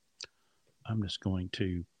I'm just going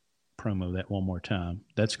to promo that one more time.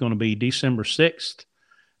 That's going to be December 6th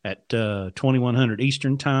at 2100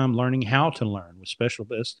 Eastern Time, learning how to learn with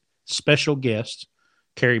special guest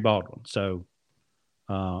Carrie Baldwin. So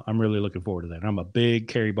I'm really looking forward to that. I'm a big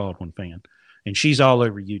Carrie Baldwin fan, and she's all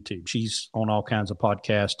over YouTube. She's on all kinds of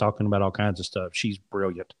podcasts talking about all kinds of stuff. She's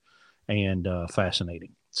brilliant and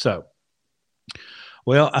fascinating. So,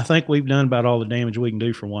 well, I think we've done about all the damage we can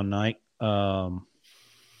do for one night.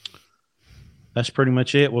 That's pretty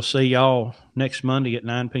much it. We'll see y'all next Monday at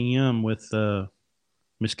 9 p.m. with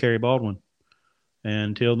Miss Carrie Baldwin. And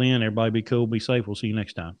until then, everybody be cool, be safe. We'll see you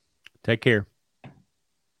next time. Take care.